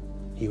rights.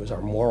 He was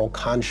our moral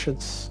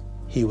conscience.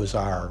 He was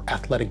our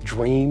athletic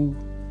dream.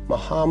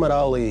 Muhammad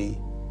Ali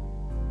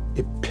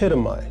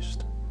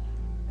epitomized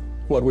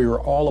what we were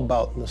all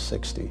about in the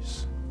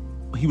 60s.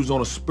 he was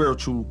on a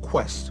spiritual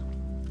quest,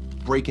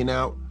 breaking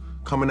out,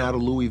 coming out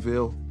of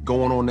Louisville,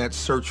 going on that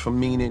search for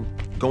meaning,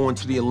 going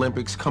to the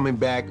Olympics, coming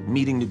back,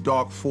 meeting the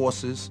dark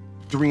forces,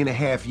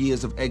 3.5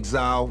 years of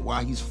exile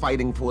while he's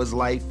fighting for his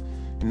life,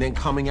 and then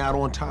coming out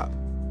on top.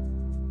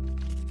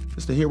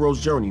 It's the hero's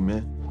journey,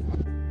 man.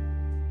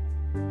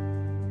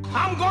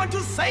 I'm going to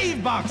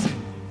save boxing.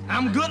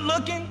 I'm good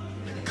looking,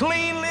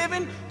 clean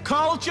living,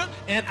 cultured,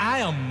 and I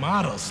am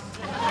modest.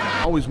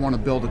 I always want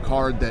to build a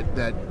card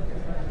that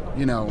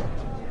you know,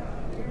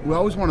 we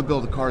always want to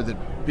build a card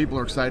that people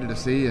are excited to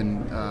see,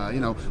 and you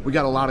know, we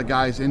got a lot of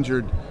guys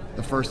injured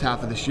the first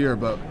half of this year,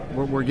 but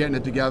we're getting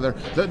it together.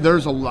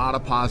 There's a lot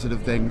of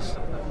positive things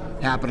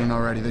happening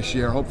already this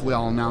year. Hopefully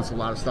I'll announce a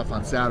lot of stuff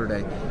on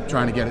Saturday,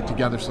 trying to get it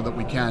together so that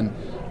we can.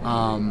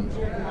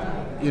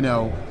 You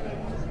know,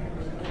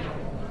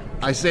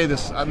 I say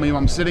this, I mean,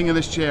 I'm sitting in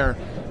this chair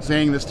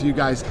saying this to you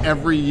guys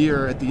every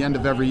year at the end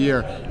of every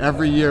year.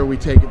 Every year we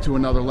take it to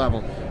another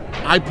level.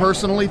 I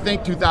personally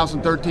think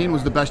 2013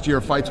 was the best year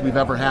of fights we've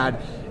ever had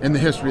in the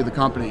history of the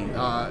company.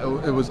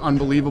 It was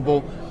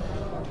unbelievable,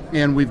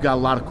 and we've got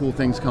a lot of cool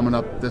things coming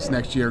up this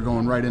next year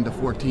going right into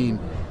 14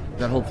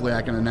 that hopefully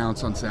I can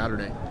announce on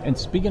Saturday. And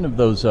speaking of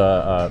those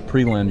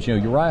prelims, you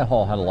know, Uriah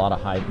Hall had a lot of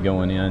hype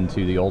going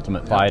into the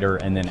Ultimate Fighter,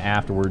 and then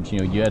afterwards, you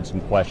know, you had some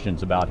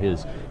questions about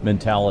his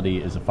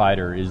mentality as a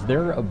fighter. Is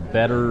there a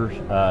better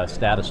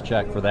status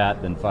check for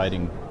that than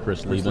fighting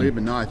Chris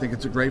Lieben? No, I think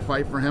it's a great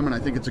fight for him, and I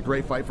think it's a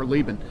great fight for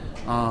Lieben.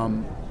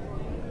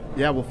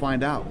 Yeah, we'll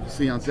find out. We'll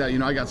see on Saturday. You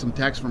know, I got some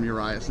text from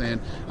Uriah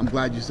saying, "I'm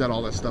glad you said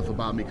all that stuff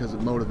about me because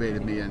it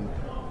motivated me," and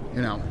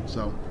you know,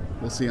 so.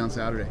 We'll see on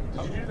Saturday.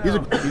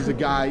 He's a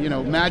guy, you know,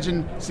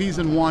 imagine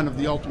season 1 of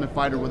The Ultimate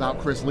Fighter without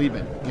Chris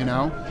Lieben, you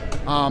know?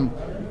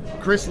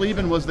 Chris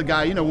Lieben was the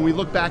guy, you know, when we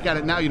look back at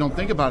it now, you don't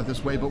think about it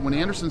this way, but when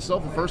Anderson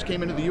Silva first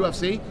came into the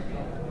UFC,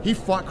 he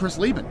fought Chris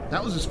Lieben.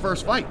 That was his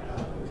first fight.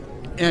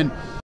 And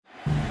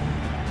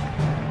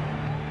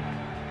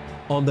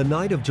on the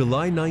night of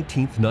July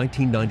 19th,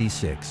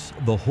 1996,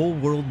 the whole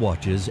world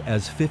watches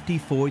as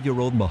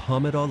 54-year-old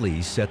Muhammad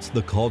Ali sets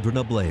the cauldron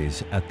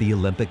ablaze at the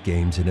Olympic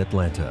Games in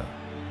Atlanta.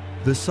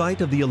 The sight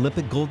of the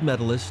Olympic gold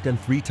medalist and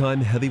 3-time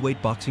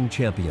heavyweight boxing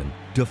champion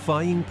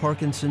defying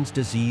Parkinson's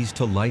disease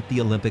to light the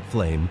Olympic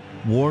flame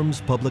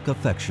warms public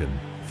affection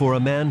for a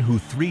man who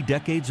 3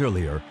 decades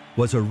earlier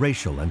was a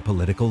racial and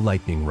political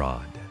lightning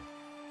rod.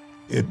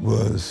 It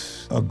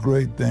was a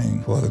great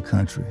thing for the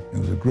country. It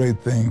was a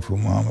great thing for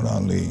Muhammad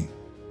Ali.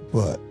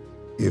 But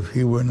if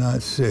he were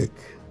not sick,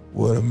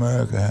 would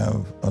America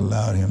have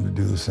allowed him to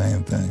do the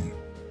same thing?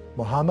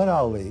 Muhammad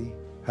Ali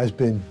has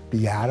been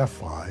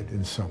beatified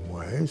in some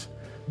ways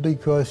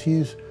because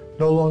he's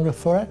no longer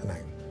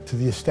threatening to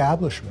the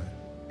establishment.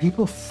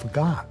 People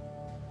forgot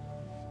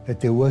that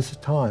there was a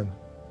time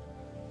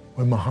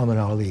when Muhammad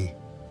Ali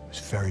was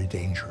very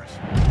dangerous.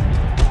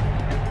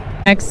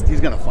 Next. He's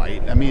going to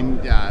fight. I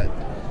mean,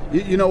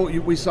 you know,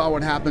 we saw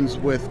what happens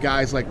with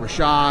guys like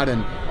Rashad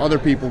and other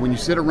people. When you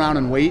sit around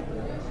and wait,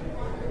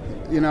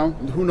 you know,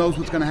 who knows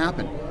what's going to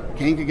happen.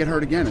 Kane could get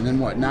hurt again, and then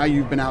what? Now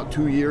you've been out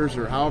 2 years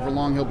or however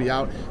long he'll be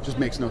out. Just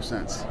makes no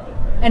sense.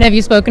 And have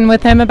you spoken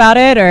with him about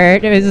it, or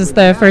is this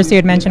the first you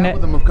had mentioned it?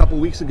 With him a couple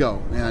weeks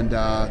ago, and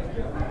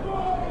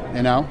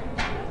you know,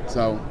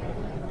 so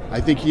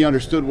I think he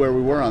understood where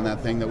we were on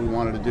that thing that we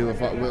wanted to do.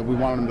 If we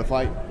wanted him to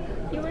fight.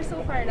 You were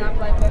so fired up,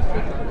 like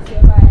with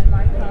Silva and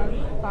Mark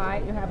Hunt's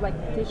fight. You have like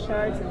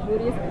t-shirts and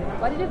hoodies.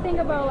 What did you think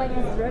about like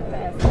his drip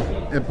test?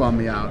 It bummed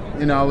me out.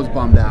 You know, I was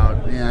bummed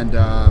out, and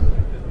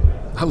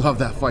I love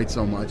that fight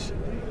so much.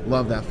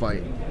 Love that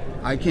fight.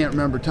 I can't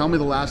remember. Tell me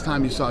the last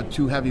time you saw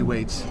 2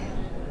 heavyweights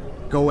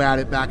go at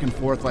it back and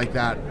forth like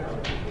that,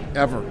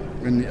 ever.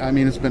 And I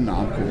mean, it's been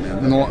cool,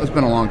 man. It's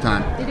been a long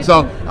time.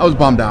 So I was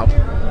bummed out.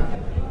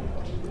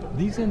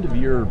 These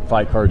end-of-year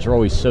fight cards are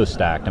always so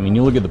stacked. I mean,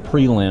 you look at the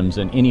prelims,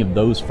 and any of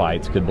those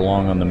fights could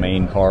belong on the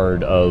main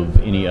card of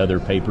any other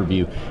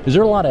pay-per-view. Is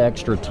there a lot of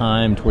extra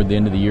time toward the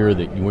end of the year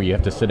where you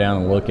have to sit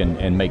down and look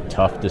and make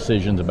tough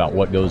decisions about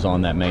what goes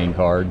on that main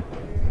card?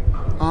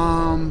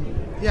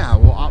 Yeah,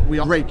 well, we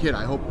are a great kid.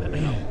 I hope.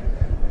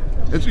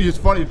 It's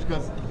funny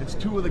because it's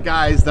 2 of the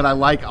guys that I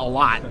like a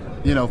lot,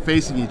 you know,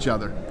 facing each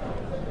other.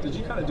 Did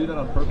you kind of do that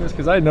on purpose?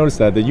 Because I noticed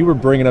that you were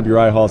bringing up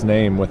Uriah Hall's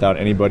name without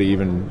anybody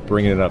even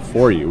bringing it up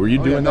for you. Were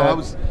you doing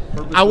that?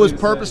 I was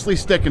purposely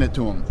sticking it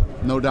to him,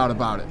 no doubt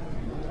about it.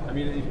 I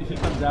mean, if he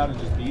comes out and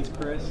just beats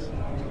Chris,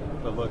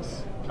 but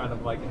looks kind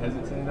of like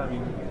hesitant, I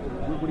mean,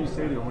 what do you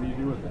say to him? What do you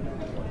do with him?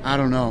 I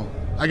don't know.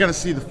 I got to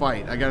see the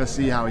fight. I got to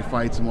see how he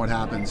fights and what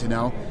happens, you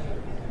know?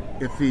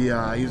 If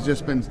he's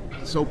just been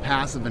so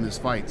passive in his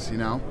fights, you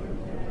know?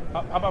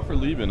 How about for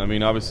Lieben? I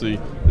mean, obviously,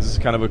 this is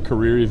kind of a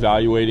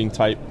career-evaluating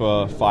type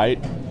fight.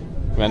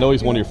 I mean, I know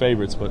he's one of your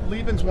favorites, but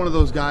Lieben's one of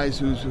those guys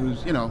who's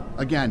you know,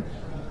 again,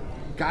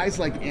 guys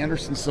like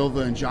Anderson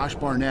Silva and Josh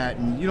Barnett,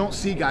 and you don't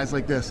see guys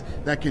like this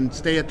that can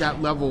stay at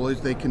that level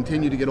as they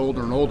continue to get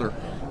older and older.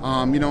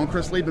 You know, and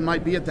Chris Lieben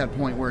might be at that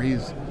point where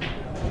he's,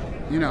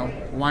 you know,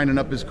 winding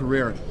up his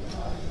career.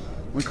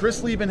 when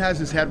Chris Lieben has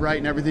his head right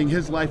and everything,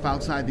 his life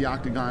outside the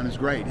octagon is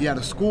great. He had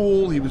a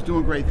school, he was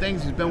doing great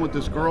things, he's been with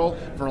this girl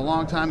for a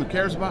long time who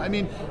cares about, I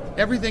mean,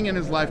 everything in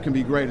his life can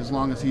be great as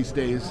long as he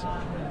stays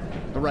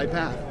the right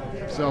path.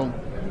 So,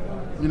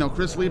 you know,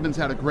 Chris Lieben's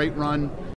had a great run.